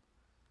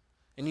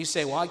 And you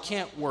say, well, I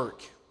can't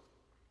work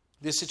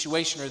this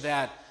situation or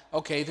that.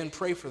 Okay, then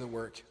pray for the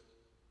work.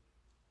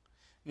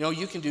 You know,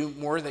 you can do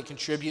more that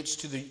contributes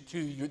to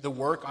the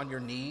work on your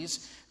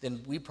knees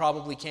than we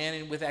probably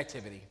can with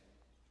activity.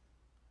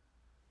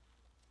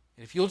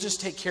 And if you'll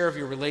just take care of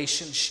your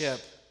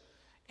relationship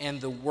and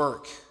the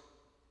work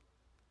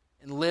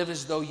and live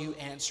as though you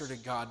answer to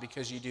God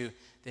because you do,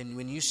 then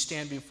when you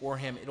stand before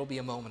Him, it'll be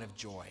a moment of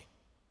joy,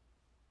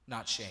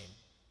 not shame.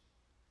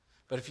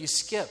 But if you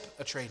skip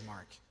a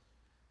trademark,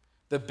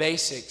 the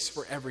basics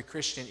for every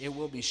Christian, it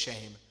will be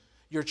shame.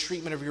 Your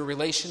treatment of your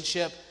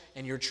relationship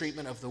and your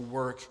treatment of the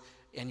work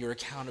and your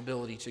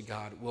accountability to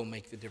God will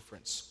make the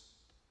difference.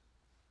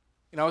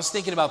 You know, I was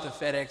thinking about the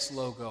FedEx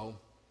logo.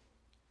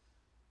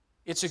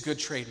 It's a good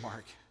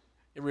trademark.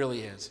 It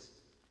really is.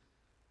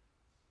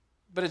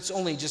 But it's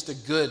only just a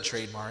good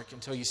trademark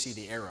until you see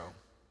the arrow.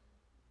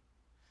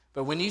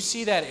 But when you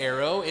see that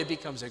arrow, it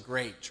becomes a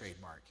great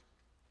trademark.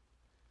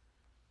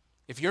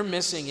 If you're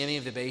missing any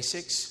of the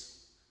basics,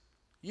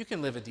 you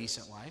can live a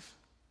decent life.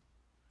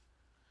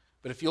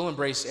 But if you'll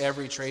embrace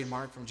every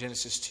trademark from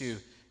Genesis 2,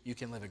 you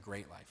can live a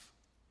great life.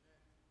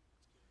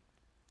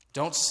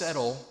 Don't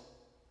settle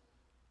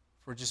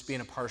for just being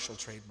a partial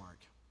trademark.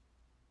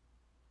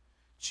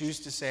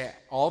 Choose to say,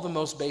 all the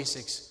most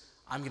basics,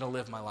 I'm going to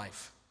live my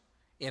life,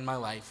 in my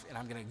life, and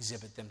I'm going to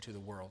exhibit them to the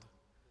world.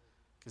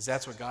 Because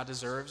that's what God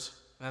deserves,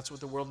 and that's what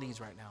the world needs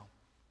right now.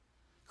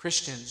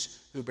 Christians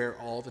who bear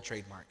all the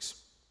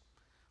trademarks.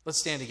 Let's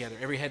stand together.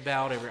 Every head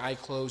bowed, every eye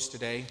closed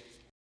today.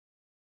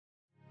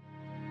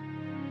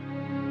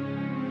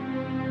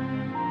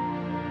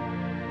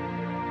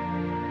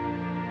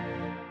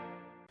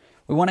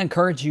 We want to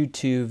encourage you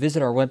to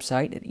visit our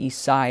website at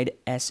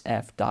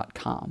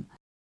eastsidesf.com.